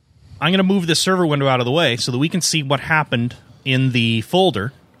 I'm going to move this server window out of the way so that we can see what happened in the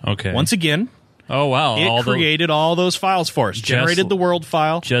folder. Okay. Once again, Oh, wow. it created all those files for us. Generated the world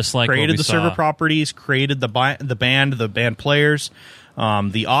file, just like what created we the server saw. properties, created the band players,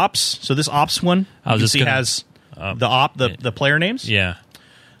 the ops. So this ops one, I was you can just see gonna- has the player names. Yeah.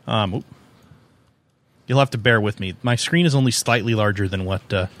 You'll have to bear with me. My screen is only slightly larger than what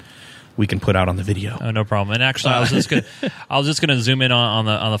we can put out on the video. Oh, no problem. And actually, I was just gonna zoom in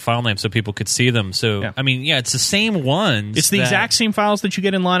on the file name so people could see them. So, Yeah. I mean, yeah, it's the same ones. It's the exact same files that you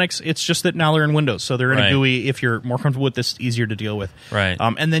get in Linux. It's just that now they're in Windows, so they're in Right. a GUI. If you're more comfortable with this, easier to deal with. Right.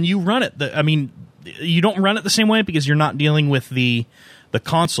 And then you run it. You don't run it the same way because you're not dealing with the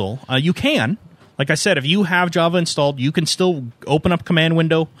console. You can. Like I said, if you have Java installed, you can still open up command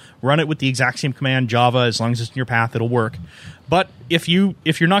window, run it with the exact same command, Java, as long as it's in your path, it'll work. But if you're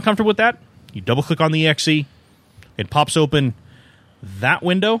not comfortable with that, you double-click on the exe, it pops open that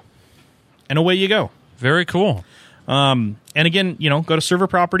window, and away you go. Very cool. And again, go to server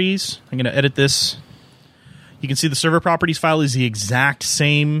properties. I'm going to edit this. You can see the server properties file is the exact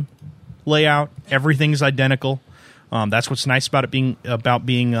same layout. Everything's identical. That's what's nice about it being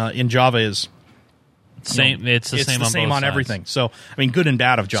in Java is Same. It's the same on both on sides. everything. So good and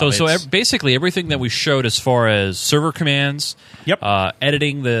bad of Java. So basically everything that we showed as far as server commands, Yep.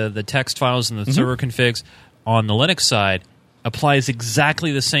 editing the text files and the server configs on the Linux side applies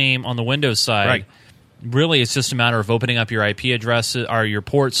exactly the same on the Windows side. Right. Really, it's just a matter of opening up your IP addresses or your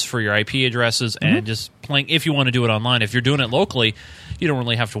ports for your IP addresses and just playing. If you want to do it online, if you're doing it locally, you don't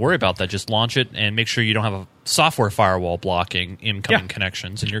really have to worry about that. Just launch it and make sure you don't have a software firewall blocking incoming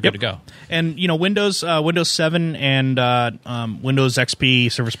connections, and you're good to go. And Windows 7 and Windows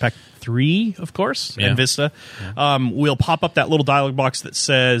XP Service Pack 3, of course, Yeah. and Vista will pop up that little dialog box that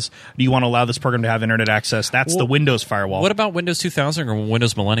says, "Do you want to allow this program to have internet access?" That's the Windows firewall. What about Windows 2000 or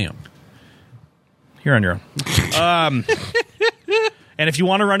Windows Millennium? You're on your own. And if you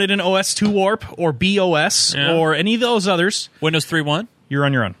want to run it in OS2 Warp or BOS or any of those others, Windows 3.1? you're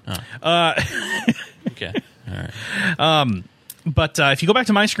on your own. Okay. All right. But if you go back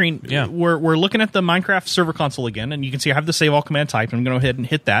to my screen, Yeah. we're looking at the Minecraft server console again, and you can see I have the save all command typed. I'm going to go ahead and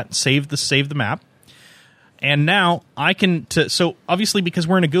hit that, save the map. And now I can, so obviously because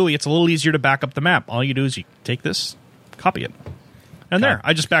we're in a GUI, it's a little easier to back up the map. All you do is you take this, copy it. And there,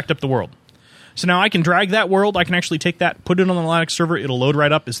 I just backed up the world. So now I can drag that world, I can actually take that, put it on the Linux server, it'll load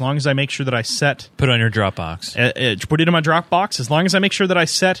right up as long as I make sure that I set... Put it on your Dropbox. Put it in my Dropbox, as long as I make sure that I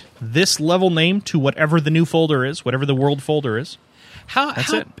set this level name to whatever the new folder is, whatever the world folder is.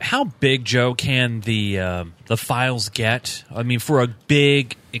 How big, Joe, can the files get? I mean, for a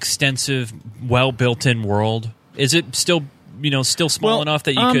big, extensive, well built in world, is it still small enough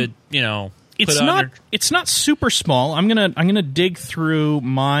that you could It's not super small. I'm gonna dig through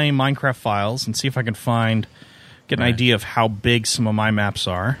my Minecraft files and see if I can get an idea of how big some of my maps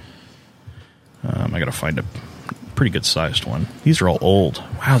are. I gotta find a pretty good sized one. These are all old.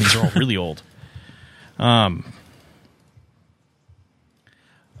 Wow, these are all really old.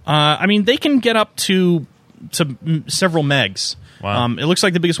 I mean, they can get up to several megs. Wow. It looks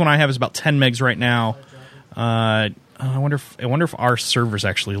like the biggest one I have is about 10 megs right now. I wonder if our server's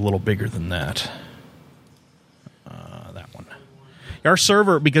actually a little bigger than that. That one. Our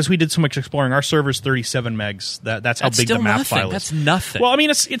server, because we did so much exploring, our server's 37 megs. That's how big the map file is. That's nothing. Well, I mean,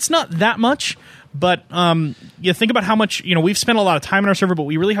 it's not that much, but you think about how much, we've spent a lot of time on our server, but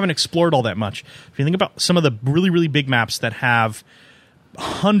we really haven't explored all that much. If you think about some of the really, really big maps that have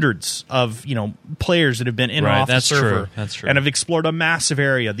hundreds of players that have been in and off the server, that's true, and have explored a massive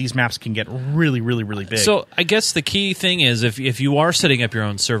area, these maps can get really, really, really big. So I guess the key thing is if you are setting up your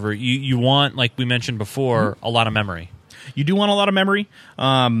own server, you want, like we mentioned before, a lot of memory. You do want a lot of memory.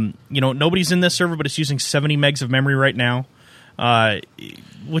 Nobody's in this server, but it's using 70 megs of memory right now,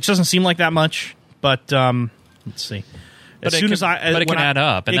 which doesn't seem like that much. But let's see. But it can add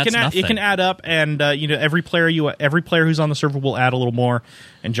up, and that's nothing. It can add up, and every player who's on the server will add a little more.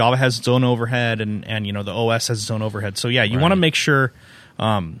 And Java has its own overhead, and the OS has its own overhead. So yeah, you want to make sure. You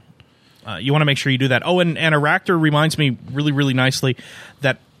want to make sure you do that. Oh, and Aractor reminds me really, really nicely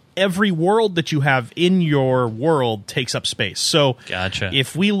that every world that you have in your world takes up space. So gotcha.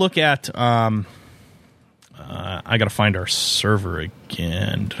 If we look at, I got to find our server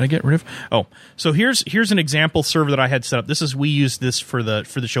again. Did I get rid of? Oh, so here's an example server that I had set up. We used this for the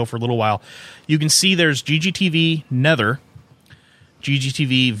show for a little while. You can see there's GGTV Nether,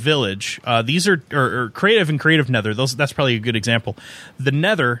 GGTV Village. These are Creative and Creative Nether. That's probably a good example. The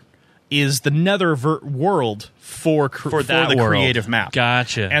Nether is the Nether world for the world. creative map.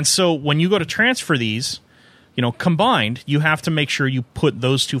 Gotcha. And so when you go to transfer these, combined, you have to make sure you put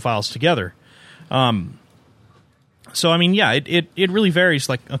those two files together. So I mean, yeah, it really varies.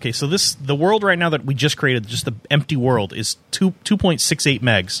 Like, okay, so the world right now that we just created, just the empty world, is 2.68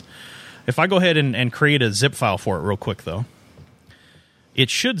 megs. If I go ahead and create a zip file for it real quick, though, it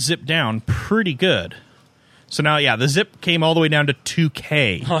should zip down pretty good. So now, yeah, the zip came all the way down to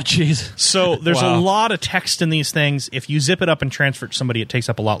 2K. Oh, jeez. So there's a lot of text in these things. If you zip it up and transfer it to somebody, it takes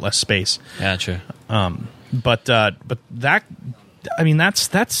up a lot less space. Gotcha. But that, I mean,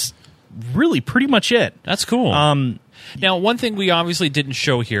 that's really pretty much it. That's cool. Now, one thing we obviously didn't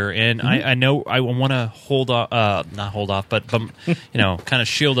show here, and I know I want to not hold off, but kind of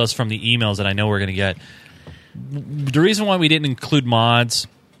shield us from the emails that I know we're going to get. The reason why we didn't include mods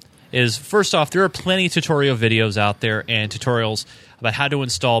is, first off, there are plenty of tutorial videos out there and tutorials about how to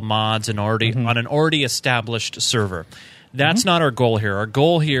install mods on an already established server. That's not our goal here. Our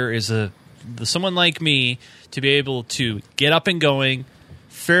goal here is someone like me to be able to get up and going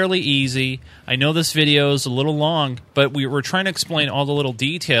fairly easy. I know this video is a little long, but we're trying to explain all the little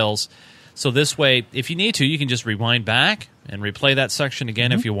details. So this way, if you need to, you can just rewind back and replay that section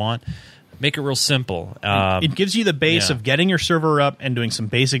again if you want. Make it real simple. It gives you the base of getting your server up and doing some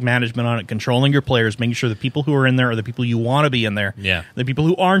basic management on it, controlling your players, making sure the people who are in there are the people you want to be in there. Yeah. The people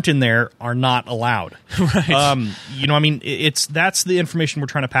who aren't in there are not allowed. Right. I mean, that's the information we're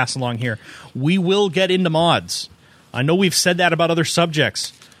trying to pass along here. We will get into mods. I know we've said that about other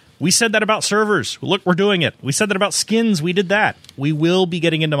subjects. We said that about servers. Look, we're doing it. We said that about skins. We did that. We will be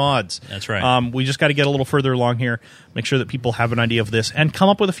getting into mods. That's right. We just got to get a little further along here, make sure that people have an idea of this, and come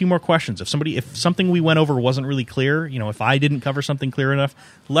up with a few more questions. If something we went over wasn't really clear, if I didn't cover something clear enough,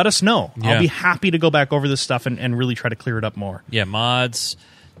 let us know. Yeah. I'll be happy to go back over this stuff and really try to clear it up more. Yeah, mods,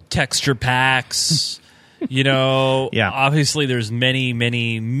 texture packs, Obviously there's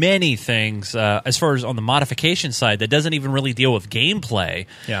many things as far as on the modification side that doesn't even really deal with gameplay.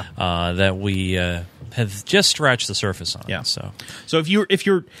 That we have just scratched the surface on. Yeah. So if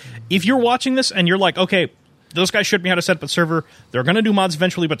you're watching this and you're like, okay, those guys showed me how to set up a server. They're going to do mods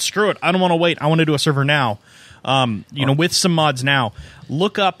eventually, but screw it. I don't want to wait. I want to do a server now. With some mods now.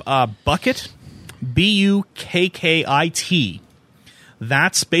 Look up Bukkit, Bukkit.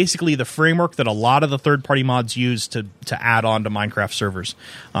 That's basically the framework that a lot of the third-party mods use to add on to Minecraft servers.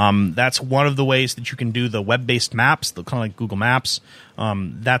 That's one of the ways that you can do the web-based maps, kind of like Google Maps.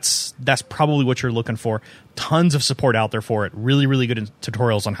 That's probably what you're looking for. Tons of support out there for it. Really, really good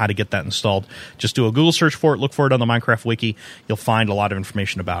tutorials on how to get that installed. Just do a Google search for it. Look for it on the Minecraft Wiki. You'll find a lot of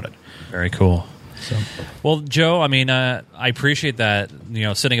information about it. Very cool. Well, Joe, I appreciate that,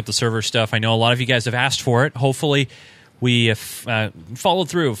 setting up the server stuff. I know a lot of you guys have asked for it. Hopefully, we have followed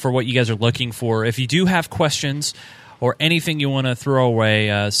through for what you guys are looking for. If you do have questions or anything you want to throw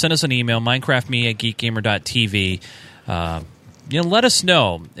away, send us an email, minecraftme@geekgamer.tv. Let us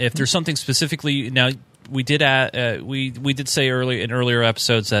know if there's something specifically. Now, we did say in earlier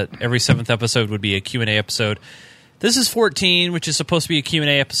episodes that every 7th episode would be a Q&A episode. This is 14, which is supposed to be a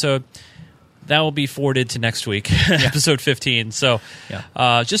Q&A episode. That will be forwarded to next week, episode 15. So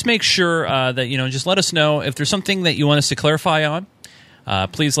just make sure that, just let us know. If there's something that you want us to clarify on,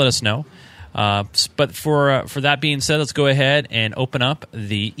 please let us know. But for that being said, let's go ahead and open up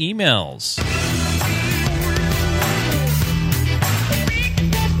the emails.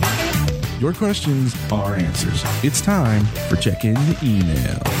 Your questions, our answers. It's time for Check-In the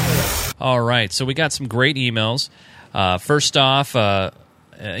Email. All right, so we got some great emails. First off,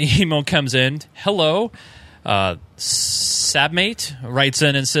 email comes in. Hello. Sabmate writes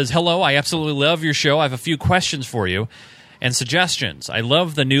in and says, hello, I absolutely love your show. I have a few questions for you and suggestions. I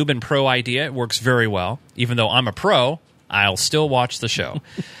love the noob and pro idea. It works very well. Even though I'm a pro, I'll still watch the show.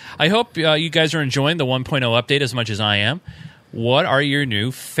 I hope you guys are enjoying the 1.0 update as much as I am. What are your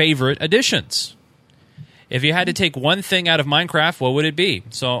new favorite additions? If you had to take one thing out of Minecraft, what would it be?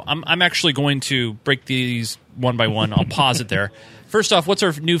 So I'm actually going to break these one by one. I'll pause it there. First off, what's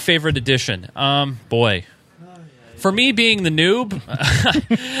our new favorite addition? Boy. For me, being the noob,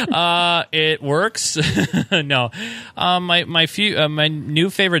 it works. No. My new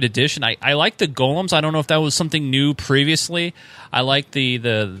favorite addition, I like the golems. I don't know if that was something new previously. I like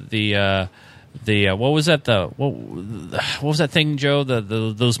the what was that? What was that thing, Joe?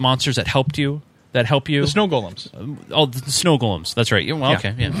 Those monsters that help you? The snow golems. The snow golems. That's right. Well,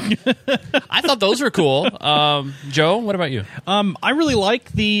 okay, yeah. I thought those were cool. Joe, what about you? I really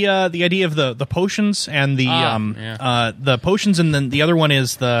like the idea of the potions and the potions, and then the other one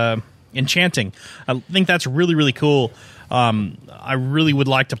is the enchanting. I think that's really, really cool. I really would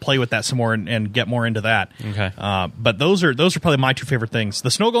like to play with that some more and get more into that. Okay. But those are probably my two favorite things.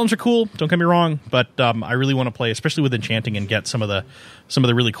 The snow golems are cool. Don't get me wrong, but I really want to play, especially with enchanting, and get some of the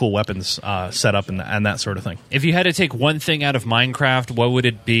really cool weapons set up and that sort of thing. If you had to take one thing out of Minecraft, what would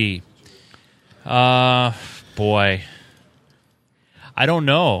it be? Boy, I don't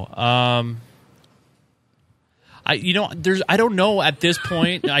know. I don't know at this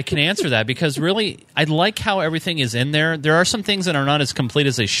point. I can answer that because really, I like how everything is in there. There are some things that are not as complete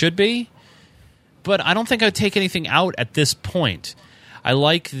as they should be, but I don't think I'd take anything out at this point. I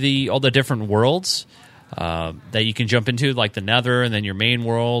like all the different worlds that you can jump into, like the Nether, and then your main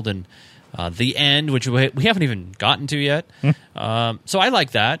world, and the end, which we haven't even gotten to yet. So I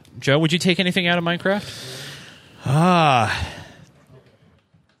like that. Joe, would you take anything out of Minecraft?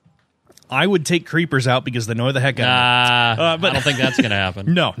 I would take creepers out because they know the heck out of me. But I don't think that's going to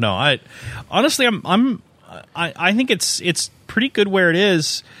happen. No. I think it's pretty good where it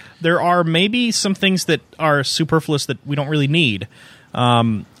is. There are maybe some things that are superfluous that we don't really need.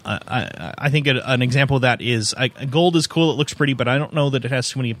 I think an example of that is gold is cool. It looks pretty, but I don't know that it has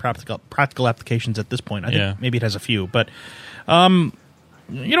too many practical applications at this point. I think maybe it has a few, but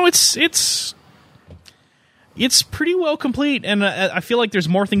it's pretty well complete, and I feel like there's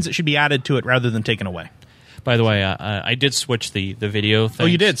more things that should be added to it rather than taken away. By the way, I did switch the video thing. Oh,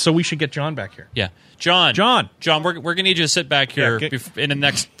 you did? So we should get John back here. Yeah. John, we're going to need you to sit back here in the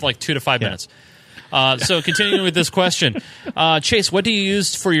next 2 to 5 minutes. So continuing with this question, Chase, what do you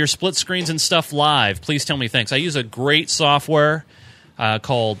use for your split screens and stuff live? Please tell me. Thanks. I use a great software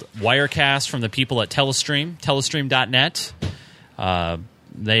called Wirecast from the people at Telestream, telestream.net.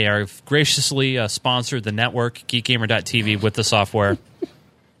 They are graciously sponsored the network, geekgamer.tv, with the software.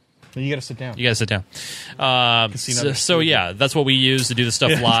 You got to sit down. You got to sit down. So yeah, that's what we use to do the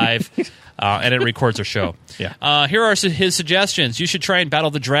stuff live. And it records our show. Yeah. Here are his suggestions. You should try and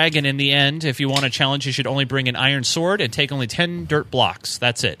battle the dragon in the end. If you want a challenge, you should only bring an iron sword and take only 10 dirt blocks.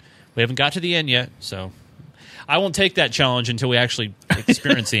 That's it. We haven't got to the end yet, so I won't take that challenge until we actually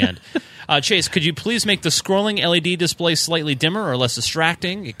experience the end. Chase, could you please make the scrolling LED display slightly dimmer or less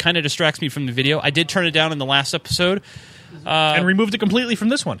distracting? It kind of distracts me from the video. I did turn it down in the last episode. And removed it completely from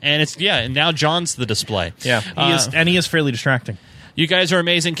this one. And and now John's the display. Yeah, he is fairly distracting. You guys are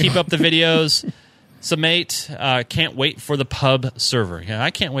amazing. Keep up the videos. Samate, can't wait for the pub server. Yeah,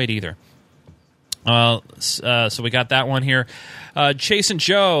 I can't wait either. So we got that one here. Chase and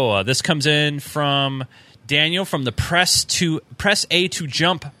Joe, this comes in from Daniel from the Press A to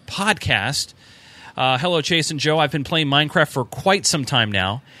Jump podcast. Hello, Chase and Joe. I've been playing Minecraft for quite some time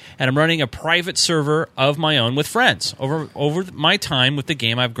now, and I'm running a private server of my own with friends. Over my time with the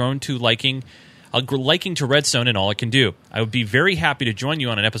game, I've grown to liking to Redstone and all it can do. I would be very happy to join you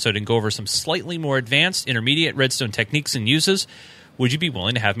on an episode and go over some slightly more advanced intermediate Redstone techniques and uses. Would you be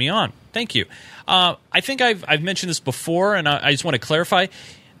willing to have me on? Thank you. I think I've mentioned this before, and I just want to clarify.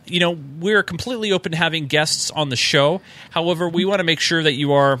 We're completely open to having guests on the show. However, we want to make sure that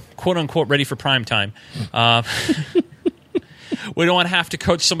you are, quote-unquote, ready for prime time. We don't want to have to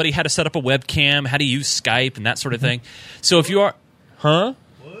coach somebody how to set up a webcam, how to use Skype, and that sort of thing. So if you are... Huh?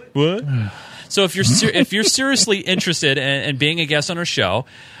 What? So if you're seriously interested in being a guest on our show,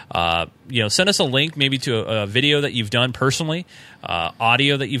 send us a link maybe to a video that you've done personally,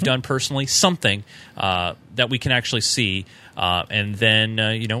 audio that you've done personally, something that we can actually see, and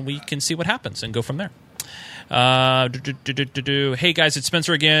then we can see what happens and go from there. Hey guys, it's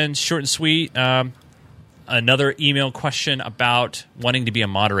Spencer again. Short and sweet. Another email question about wanting to be a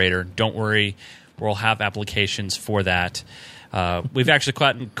moderator. Don't worry, we'll have applications for that. We've actually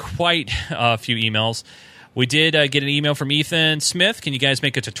gotten quite a few emails. We did get an email from Ethan Smith. Can you guys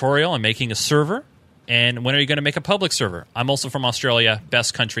make a tutorial on making a server? And when are you going to make a public server? I'm also from Australia.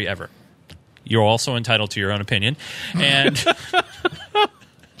 Best country ever. You're also entitled to your own opinion. And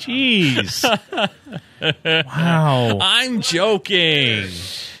jeez. Wow. I'm joking.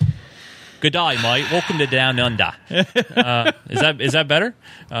 Good day, mate. Welcome to Down Under. Is that better?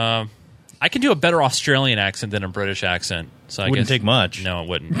 I can do a better Australian accent than a British accent. So I wouldn't guess, take much. No, it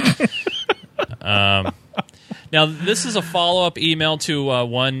wouldn't. Now, this is a follow-up email to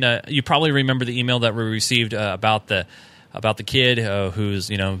one. You probably remember the email that we received about the kid who's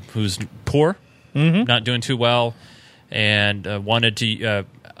poor, not doing too well, and wanted to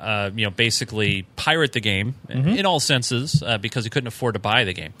basically pirate the game in all senses because he couldn't afford to buy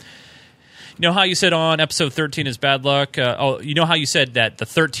the game. You know how you said on episode 13 is bad luck? You know how you said that the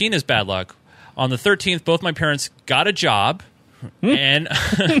 13 is bad luck? On the 13th, both my parents got a job, and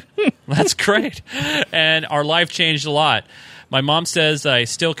that's great. And our life changed a lot. My mom says I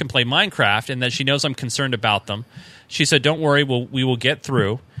still can play Minecraft and that she knows I'm concerned about them. She said, don't worry, we will get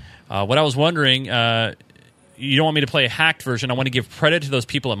through. What I was wondering, you don't want me to play a hacked version. I want to give credit to those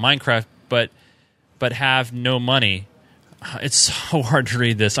people at Minecraft, but have no money. It's so hard to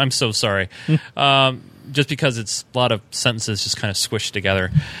read this. I'm so sorry. Just because it's a lot of sentences just kind of squished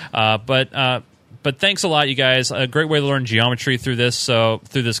together. But thanks a lot, you guys. A great way to learn geometry through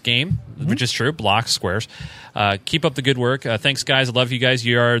this game, which is true. Blocks, squares. Keep up the good work. Thanks, guys. I love you guys.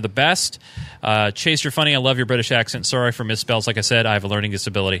 You are the best. Chase, you're funny. I love your British accent. Sorry for misspells. Like I said, I have a learning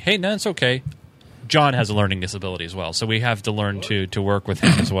disability. Hey, no, it's okay. John has a learning disability as well, so we have to learn to work with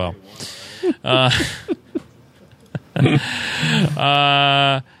him as well.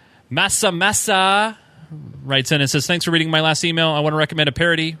 Massa writes in and says, thanks for reading my last email. I want to recommend a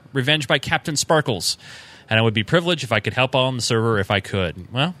parody, Revenge by Captain Sparkles. And I would be privileged if I could help on the server if I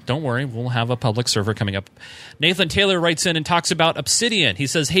could. Well, don't worry. We'll have a public server coming up. Nathan Taylor writes in and talks about Obsidian. He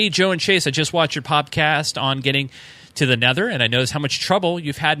says, hey, Joe and Chase, I just watched your podcast on getting to the Nether, and I noticed how much trouble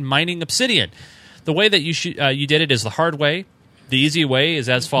you've had mining Obsidian. The way that you did it is the hard way. The easy way is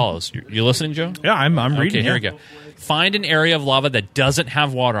as follows. You listening, Joe? Yeah, I'm reading. Okay, here we go. Find an area of lava that doesn't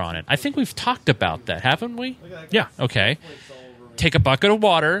have water on it. I think we've talked about that, haven't we? Yeah. Okay. Take a bucket of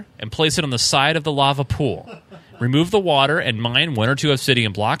water and place it on the side of the lava pool. Remove the water and mine 1 or 2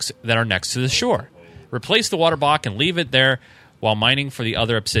 obsidian blocks that are next to the shore. Replace the water block and leave it there while mining for the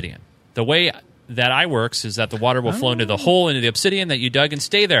other obsidian. The way that I works is that the water will flow into the hole into the obsidian that you dug and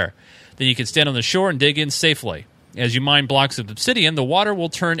stay there. Then you can stand on the shore and dig in safely. As you mine blocks of obsidian, the water will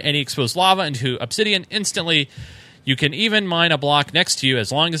turn any exposed lava into obsidian instantly. You can even mine a block next to you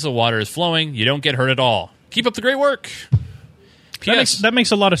as long as the water is flowing. You don't get hurt at all. Keep up the great work. That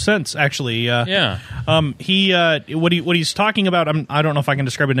makes a lot of sense, actually. Yeah. What he's talking about, I don't know if I can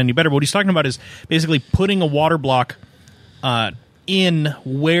describe it any better, but what he's talking about is basically putting a water block in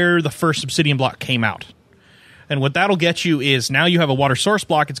where the first obsidian block came out. And what that'll get you is now you have a water source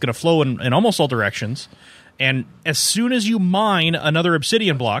block. It's going to flow in almost all directions. And as soon as you mine another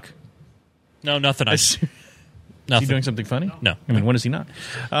obsidian block... No, nothing. Is he doing something funny? No. I mean, when is he not?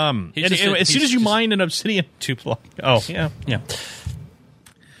 As soon as you mine an obsidian block... Oh, yeah.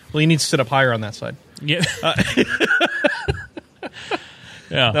 Well, you need to sit up higher on that side. Yeah.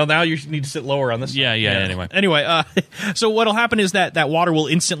 Yeah. Well, now you need to sit lower on this side. Yeah. Anyway, so what'll happen is that water will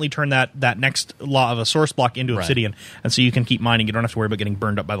instantly turn that next lava source block into obsidian, and so you can keep mining. You don't have to worry about getting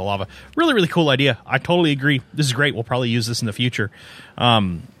burned up by the lava. Really, really cool idea. I totally agree. This is great. We'll probably use this in the future.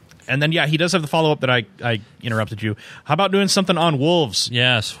 And then, he does have the follow-up that I interrupted you. How about doing something on wolves?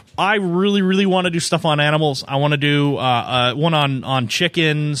 Yes. I really, really want to do stuff on animals. I want to do one on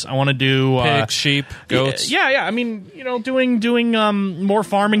chickens. I want to do... pigs, sheep, goats. Yeah. I mean, doing more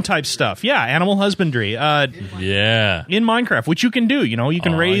farming-type stuff. Yeah, animal husbandry. Yeah. In Minecraft, which you can do. You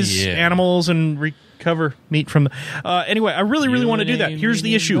can raise animals and recover meat from... anyway, I really, really want to do that. Here's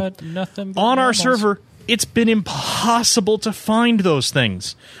the issue. On our server, it's been impossible to find those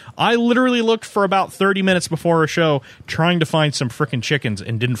things. I literally looked for about 30 minutes before a show trying to find some frickin' chickens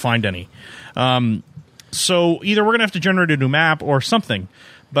and didn't find any. So either we're going to have to generate a new map or something.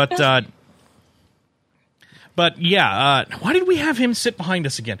 But why did we have him sit behind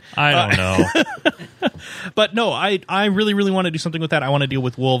us again? I don't know. But no, I really, really want to do something with that. I want to deal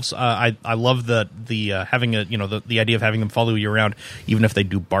with wolves. I love the having the idea of having them follow you around, even if they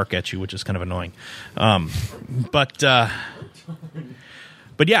do bark at you, which is kind of annoying.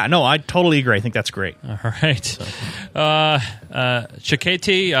 But yeah, no, I totally agree. I think that's great. All right.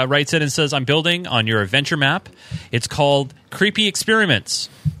 Chaketi writes in and says, I'm building on your adventure map. It's called Creepy Experiments.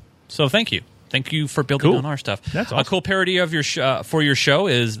 So thank you. Thank you for building on our stuff. That's awesome. A cool parody of your for your show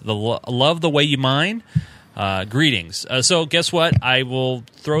is the Love the Way You Mine. Greetings. So guess what? I will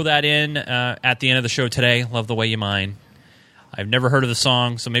throw that in at the end of the show today. Love the Way You Mine. I've never heard of the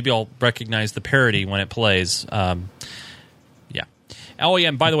song, so maybe I'll recognize the parody when it plays. Oh, yeah,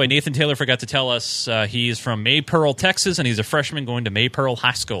 and by the way, Nathan Taylor forgot to tell us he's from Maypearl, Texas, and he's a freshman going to Maypearl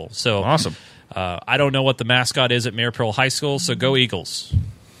High School. So awesome. I don't know what the mascot is at Maypearl High School, so go Eagles.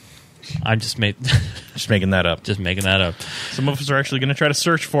 I'm just making that up. Just making that up. Some of us are actually going to try to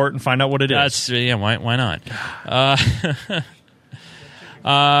search for it and find out what it is. Why not?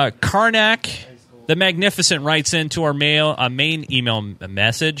 Karnak the Magnificent writes into our main email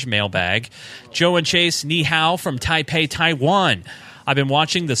message, mailbag. Joe and Chase, ni hao from Taipei, Taiwan. I've been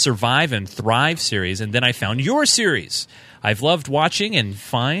watching the Survive and Thrive series, and then I found your series. I've loved watching and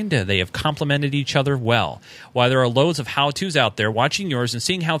find they have complemented each other well. While there are loads of how-tos out there, watching yours and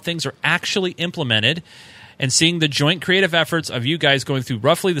seeing how things are actually implemented and seeing the joint creative efforts of you guys going through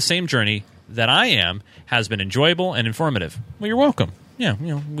roughly the same journey that I am has been enjoyable and informative. Well, you're welcome. Yeah,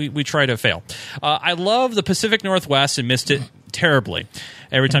 we try to fail. I love the Pacific Northwest and missed it terribly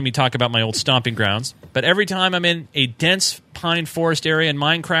every time you talk about my old stomping grounds. But every time I'm in a dense pine forest area in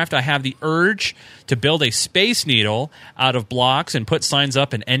Minecraft, I have the urge to build a Space Needle out of blocks and put signs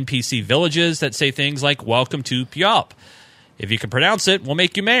up in NPC villages that say things like, welcome to Puyallup. If you can pronounce it, we'll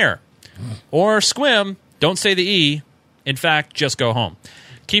make you mayor. Or Squim, don't say the E. In fact, just go home.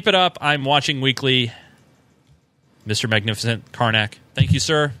 Keep it up. I'm watching weekly. Mr. Magnificent Karnak. Thank you,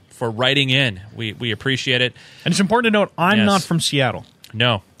 sir, for writing in. We appreciate it. And it's important to note, I'm not from Seattle.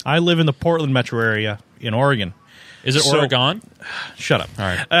 No. I live in the Portland metro area in Oregon. Is it Oregon? Shut up. All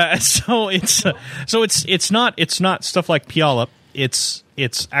right. So it's not stuff like Puyallup. It's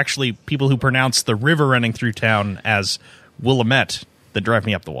actually people who pronounce the river running through town as Willamette that drive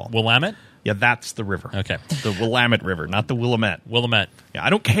me up the wall. Willamette? Yeah, that's the river. Okay. The Willamette River, not the Willamette. Willamette. Yeah, I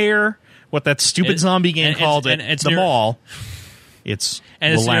don't care what that stupid zombie game called it. The mall. It's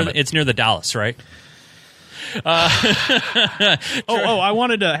Willamette. It's near the Dallas, right? I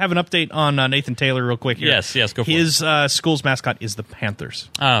wanted to have an update on Nathan Taylor real quick here. Yes, go for it. His school's mascot is the Panthers.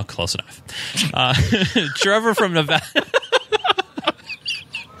 Oh, close enough. Trevor from Nevada.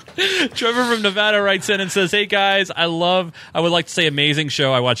 Trevor from Nevada writes in and says, hey guys, I would like to say amazing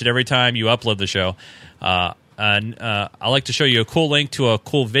show. I watch it every time you upload the show. And I like to show you a cool link to a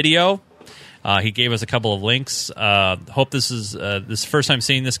cool video. He gave us a couple of links. Hope this is the first time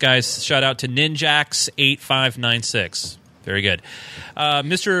seeing this, guys. Shout out to Ninjax8596. Very good.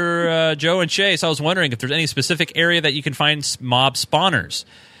 Mr. Joe and Chase, I was wondering if there's any specific area that you can find mob spawners.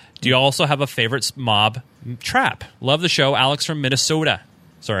 Do you also have a favorite mob trap? Love the show. Alex from Minnesota.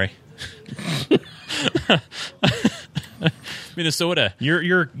 Sorry. Minnesota.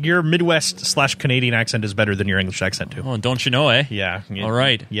 Your Midwest/Canadian accent is better than your English accent too. Oh, don't you know, eh? Yeah. All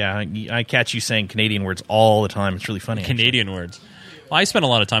right. Yeah, I catch you saying Canadian words all the time. It's really funny. Canadian words. Well, I spent a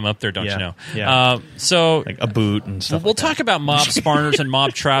lot of time up there, don't you know? Yeah. So like a boot and stuff. We'll talk about mob spawners and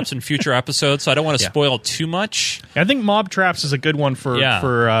mob traps in future episodes, so I don't want to spoil too much. I think mob traps is a good one for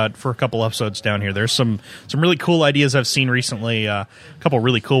a couple episodes down here. There's some really cool ideas I've seen recently. A couple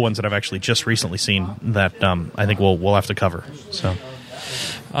really cool ones that I've actually just recently seen that I think we'll have to cover. So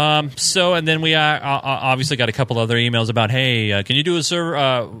and then we obviously got a couple other emails about, hey, can you do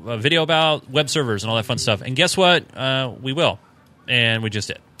a video about web servers and all that fun stuff? And guess what? We will. And we just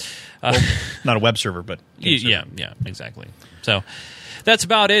did. Well, not a web server, but yeah, exactly. So that's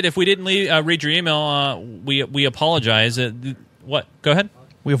about it. If we didn't read your email, we apologize. What? Go ahead.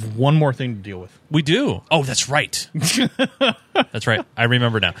 We have one more thing to deal with. We do. Oh, that's right. That's right. I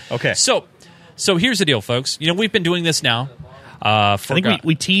remember now. Okay. So here's the deal, folks. We've been doing this now. I think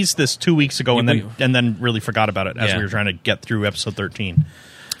we teased this 2 weeks ago and then really forgot about it as we were trying to get through episode 13.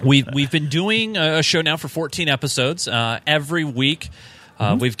 We've been doing a show now for 14 episodes. Every week,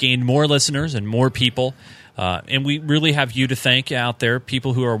 we've gained more listeners and more people. And we really have you to thank out there,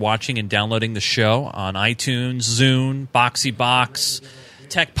 people who are watching and downloading the show on iTunes, Zune, Boxy Box,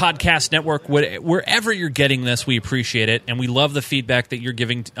 Tech Podcast Network, wherever you're getting this, we appreciate it. And we love the feedback that you're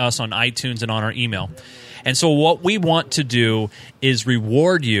giving us on iTunes and on our email. And so what we want to do is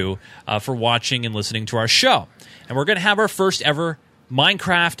reward you for watching and listening to our show. And we're going to have our first ever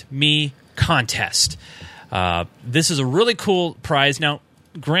Minecraft Me contest. This is a really cool prize. Now,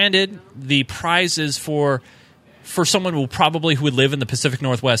 granted, the prize is for someone who would live in the Pacific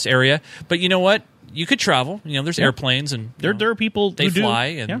Northwest area. But you know what? You could travel. There's airplanes and there are people they who fly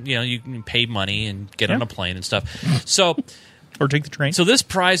and you can pay money and get on a plane and stuff. So or take the train. So this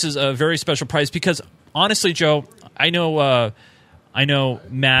prize is a very special prize because honestly, Joe, I know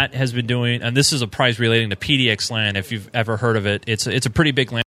Matt has been doing, and this is a prize relating to PDX Land, if you've ever heard of it. It's a pretty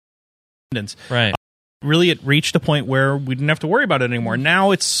big land. Right. Really, it reached a point where we didn't have to worry about it anymore.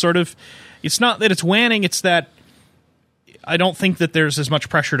 Now it's not that it's waning, it's that I don't think that there's as much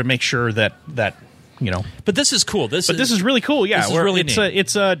pressure to make sure that But this is cool. This is really cool. Yeah, this is really neat.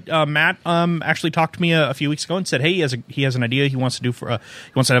 It's Matt actually talked to me a few weeks ago and said, hey, he has an idea he wants to do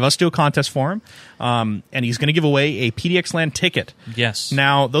he wants to have us do a contest for him, and he's going to give away a PDX Land ticket. Yes.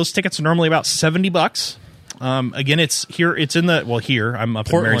 Now those tickets are normally about $70. Again, it's in the I'm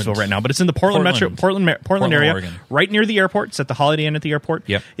up in Marysville right now, but it's in the Portland area, Oregon. Right near the airport. It's at the Holiday Inn at the airport.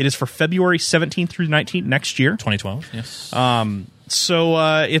 Yep. It is for February 17th through 19th next year, 2012. Yes.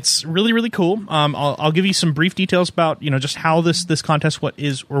 So it's really, really cool. I'll give you some brief details about just how this contest what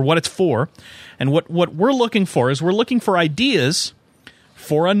it's for, and what we're looking for is we're looking for ideas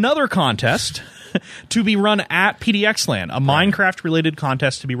for another contest to be run at PDX Land, a Minecraft related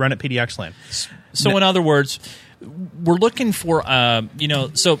contest to be run at PDX Land. So in other words, we're looking for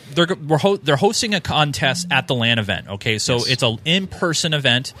so they're hosting a contest at the LAN event. Okay, so It's an in-person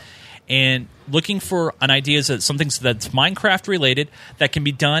event. And looking for an idea that something that's Minecraft related that can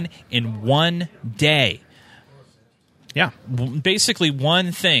be done in one day. Yeah. Basically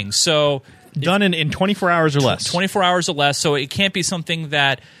one thing. So done in 24 hours or less. 24 hours or less. So it can't be something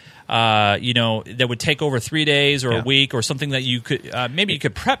that that would take over 3 days or a week, or something that you could maybe you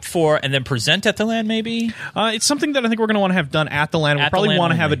could prep for and then present at the LAN. Maybe it's something that I think we're going to want to have done at the LAN. We'll probably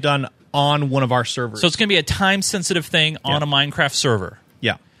want to have it done on one of our servers. So it's going to be a time sensitive thing on a Minecraft server.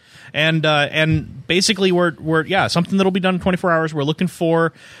 Yeah. And basically we're something that'll be done in 24 hours. We're looking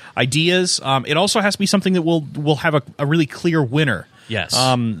for ideas. It also has to be something that will have a really clear winner. Yes.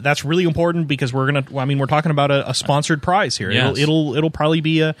 That's really important because we're talking about a sponsored prize here. Yes. It'll probably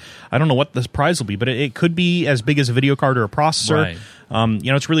be I don't know what this prize will be, but it could be as big as a video card or a processor. Right.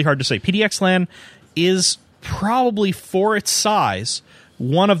 It's really hard to say. PDX LAN is probably, for its size,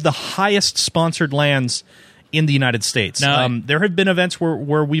 one of the highest sponsored LANs in the United States. Now, there have been events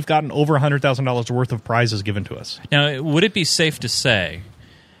where we've gotten over $100,000 worth of prizes given to us. Now, would it be safe to say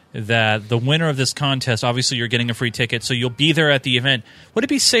that the winner of this contest, obviously you're getting a free ticket, so you'll be there at the event. Would it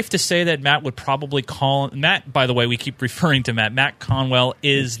be safe to say that Matt would probably call... Matt, by the way, we keep referring to Matt. Matt Conwell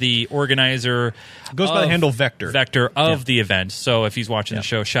is the organizer... Goes by the handle Vector. Vector of the event. So if he's watching the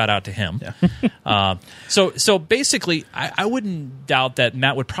show, shout out to him. Yeah. So basically, I wouldn't doubt that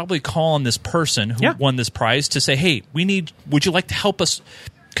Matt would probably call on this person who won this prize to say, hey, would you like to help us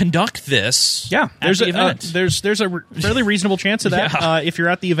conduct this at the event? There's a fairly reasonable chance of that if you're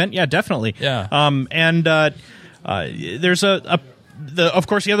at the event. Yeah, definitely. Yeah. There's of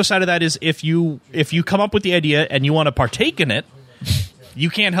course, the other side of that is if you come up with the idea and you want to partake in it, you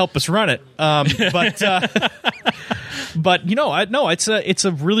can't help us run it. But it's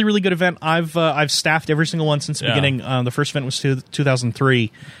a really, really good event. I've staffed every single one since the beginning. The first event was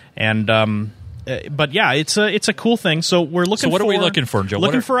 2003, and but yeah, it's a cool thing. So we're looking. So what are we looking for, Joe?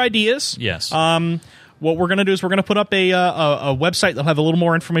 Looking for ideas. Yes. What we're going to do is we're going to put up a website that'll have a little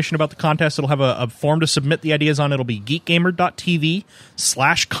more information about the contest. It'll have a form to submit the ideas on. It'll be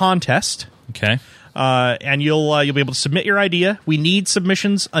geekgamer.tv/contest. Okay. And you'll be able to submit your idea. We need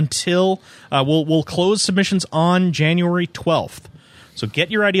submissions until we'll close submissions on January 12th. So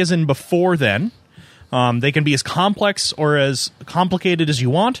get your ideas in before then. They can be as complex or as complicated as you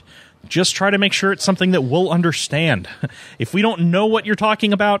want. Just try to make sure it's something that we'll understand. If we don't know what you're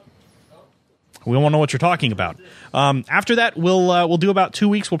talking about, we won't know what you're talking about. After that, we'll do about 2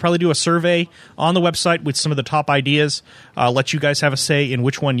 weeks. We'll probably do a survey on the website with some of the top ideas. Let you guys have a say in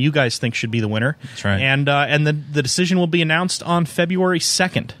which one you guys think should be the winner. That's right. And then the decision will be announced on February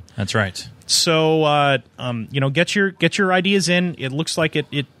 2nd. That's right. So get your ideas in. It looks like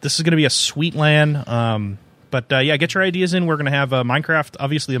this is going to be a sweet LAN. But get your ideas in. We're going to have a Minecraft,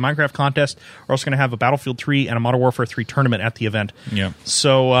 obviously a Minecraft contest. We're also going to have a Battlefield 3 and a Modern Warfare 3 tournament at the event. Yeah.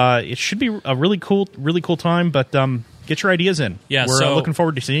 So it should be a really cool time. But get your ideas in. Yeah, we're looking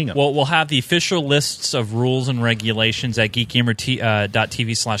forward to seeing them. We'll have the official lists of rules and regulations at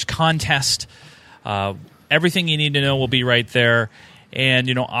geekgamer.tv/contest. Everything you need to know will be right there.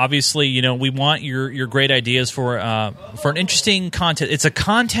 And obviously, we want your great ideas for an interesting contest. It's a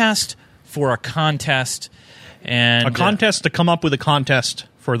contest for a contest. And a contest to come up with a contest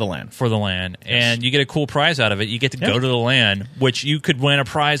for the LAN. Yes. And you get a cool prize out of it. You get to go to the LAN, which you could win a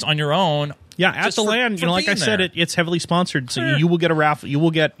prize on your own. Yeah, at the LAN, like I said, it's heavily sponsored, so you will get a raffle. You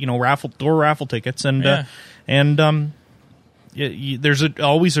will get raffle tickets, and there's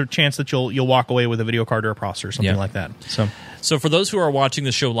always a chance that you'll walk away with a video card or a processor or something like that. So for those who are watching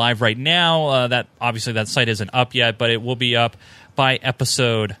the show live right now, that site isn't up yet, but it will be up by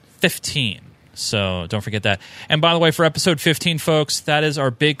episode 15. So don't forget that. And by the way, for episode 15, folks, that is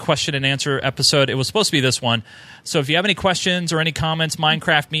our big question and answer episode. It was supposed to be this one. So if you have any questions or any comments,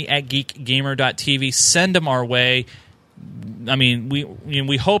 minecraftme@geekgamer.tv, send them our way. I mean,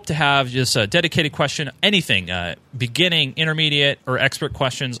 we hope to have just a dedicated question, anything, beginning, intermediate, or expert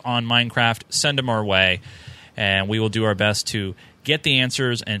questions on Minecraft. Send them our way, and we will do our best to get the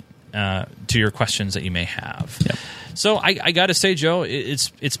answers and to your questions that you may have. Yep. So I got to say, Joe,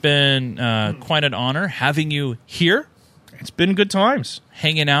 it's been quite an honor having you here. It's been good times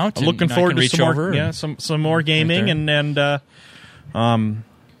hanging out. I'm looking forward to some more gaming and some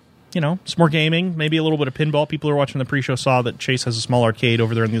more gaming. Maybe a little bit of pinball. People who are watching the pre-show saw that Chase has a small arcade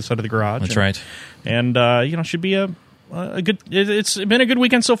over there on the other side of the garage. That's right. And should be a good. It's been a good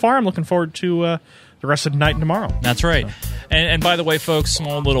weekend so far. I'm looking forward to the rest of the night and tomorrow. That's right. And by the way, folks,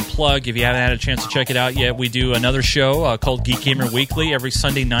 small little plug. If you haven't had a chance to check it out yet, we do another show called Geek Gamer Weekly every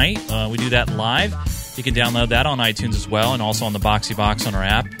Sunday night. We do that live. You can download that on iTunes as well, and also on the Boxy Box on our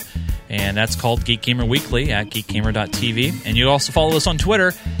app. And that's called Geek Gamer Weekly at geekgamer.tv. And you also follow us on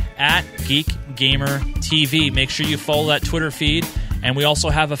Twitter at GeekGamerTV. Make sure you follow that Twitter feed. And we also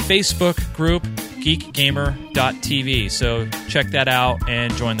have a Facebook group, geekgamer.tv. So check that out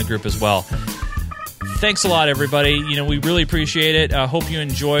and join the group as well. Thanks a lot, everybody. We really appreciate it. I hope you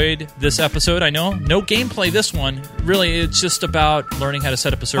enjoyed this episode. I know no gameplay this one. Really, it's just about learning how to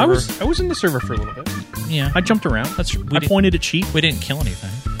set up a server. I was in the server for a little bit. Yeah. I jumped around. That's true. I pointed at sheep. We didn't kill anything.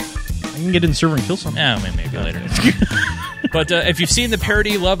 I can get in the server and kill something. Maybe later. But if you've seen the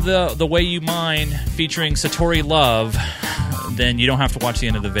parody Love the Way You Mine featuring Satori Love, then you don't have to watch the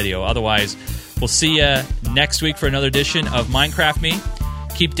end of the video. Otherwise, we'll see you next week for another edition of Minecraft Me.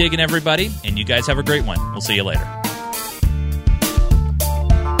 Keep digging, everybody, and you guys have a great one. We'll see you later.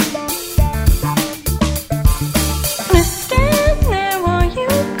 Stand there while you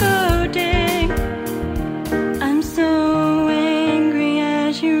go dig. I'm so angry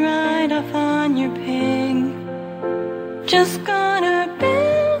as you ride off on your pig. Just got a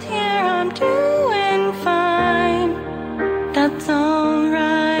build here, I'm doing fine. That's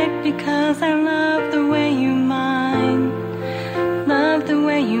alright because I love the way you mine. Love the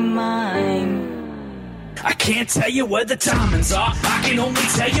way you mine. I can't tell you where the diamonds are. I can only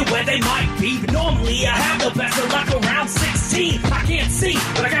tell you where they might be. But normally I have the best of luck around 16. I can't see,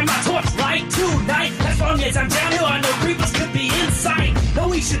 but I got my torchlight tonight. As long as I'm down here, I know creepers could be in sight. No,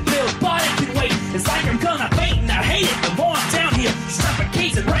 we should build, but it can wait. It's like I'm gonna faint and I hate it. The more I'm down here,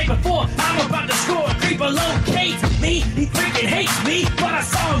 suffocating right before I'm about to score. A creeper locates me. He freaking hates me, but I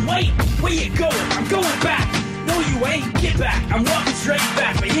saw him wait. Where you going? I'm going back. No, you ain't. Get back. I'm walking straight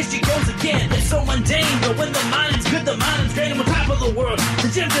back. But here she goes again. It's so mundane. But when the mining's good, the mining's great. I'm on top of the world. The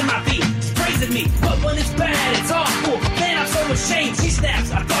gems in my feet. She's praising me, but when it's bad, it's awful. Man, I'm so ashamed. She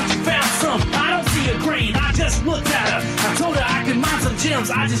snaps, I thought you found some. I don't see a grain, I just looked at her. I told her I could mine some gems,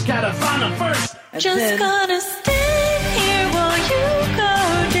 I just gotta find them first. And Just then, gonna stand here while you go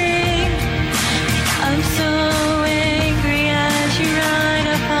dig. I'm so angry as you ride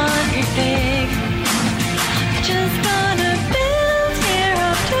up on your pig. Just gonna build here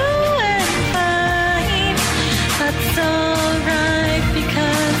up doing fine. That's alright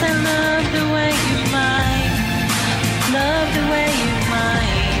because I love the way you mine. Love the way you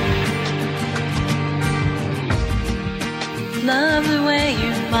mine. Love the way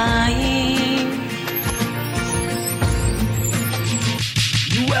you mine.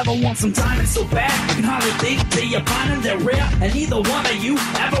 you ever want some diamonds so bad you can hardly think till you find them, they're rare. And neither one of you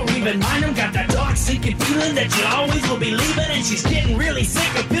ever even mind them. Got that dark sinking feeling that you always will be leaving. And she's getting really sick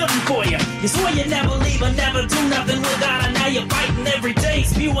of building for you. You swore you never leave her, never do nothing without her. Now you're fighting every day,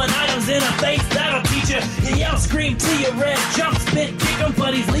 spewing items in her face. That'll teach you. You yell, scream till your red jump, spit, kick him,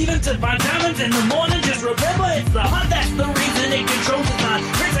 but he's leaving to find diamonds in the morning. Just remember, it's the hunt that's the reason it controls his mind.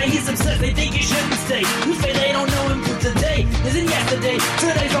 Friends say he's obsessed, they think he shouldn't stay. You say they don't know him, but today isn't yesterday.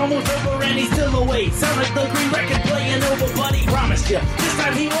 Today's almost over and he's still away. Sound like the green record playing over, but he promised you this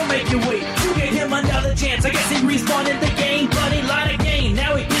time he won't make you wait. You gave him another chance, I guess he respawned in the game, but he lied again.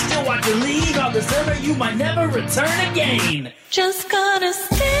 Now he can still watch you leave. I'll discover you might never return again. Just gonna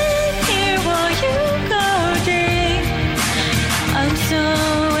stand here while you go dig. I'm so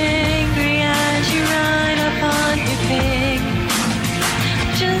angry as you ride up on your pig.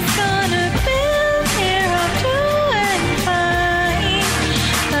 Just gonna build here up doing fine.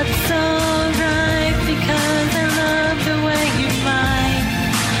 That's alright because I love the way you mine.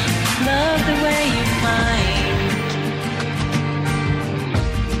 Love the way you mine.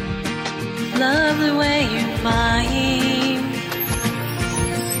 Love the way you mine.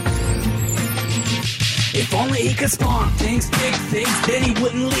 If only he could spawn things, big things, then he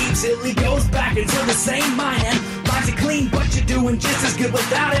wouldn't leave till he goes back into the same mine and finds it clean, but you're doing just as good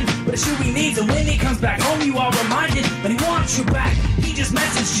without him. But it's you he needs, and when he comes back home, you are reminded. But he wants you back, he just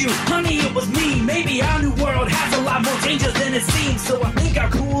messaged you. Honey, it was me, maybe our new world has a lot more dangers than it seems. So I think I'll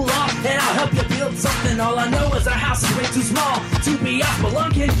cool off, and I'll help you build something. All I know is our house is way too small to be out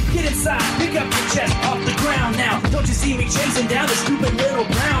spelunking. Get inside, pick up your chest off the ground now. Don't you see me chasing down the stupid little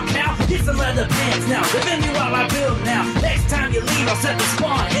brown cow? Get some leather pants now, defend me while I build now. Next time you leave, I'll set the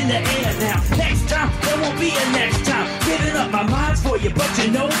spawn in the air now. Next time, there won't be a next time. Giving up my mind's for you, but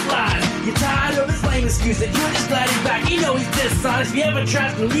you know it's lies. You're tired of his lame excuse that you're just glad he's back. You know he's dishonest. If he ever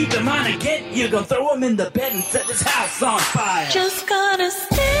tries to leave the mine again, you're gonna throw him in the bed and set this house on fire. Just gonna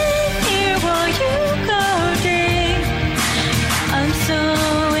stand here while you go dig. I'm so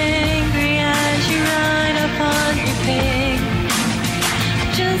angry as you ride up on your pig.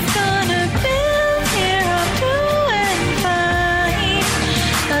 Just gonna build here up doing fine.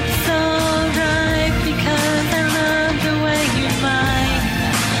 That's alright because I love the way you mine.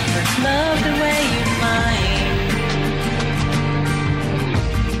 Love the way you mine.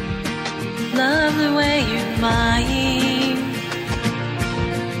 Love the way you mine.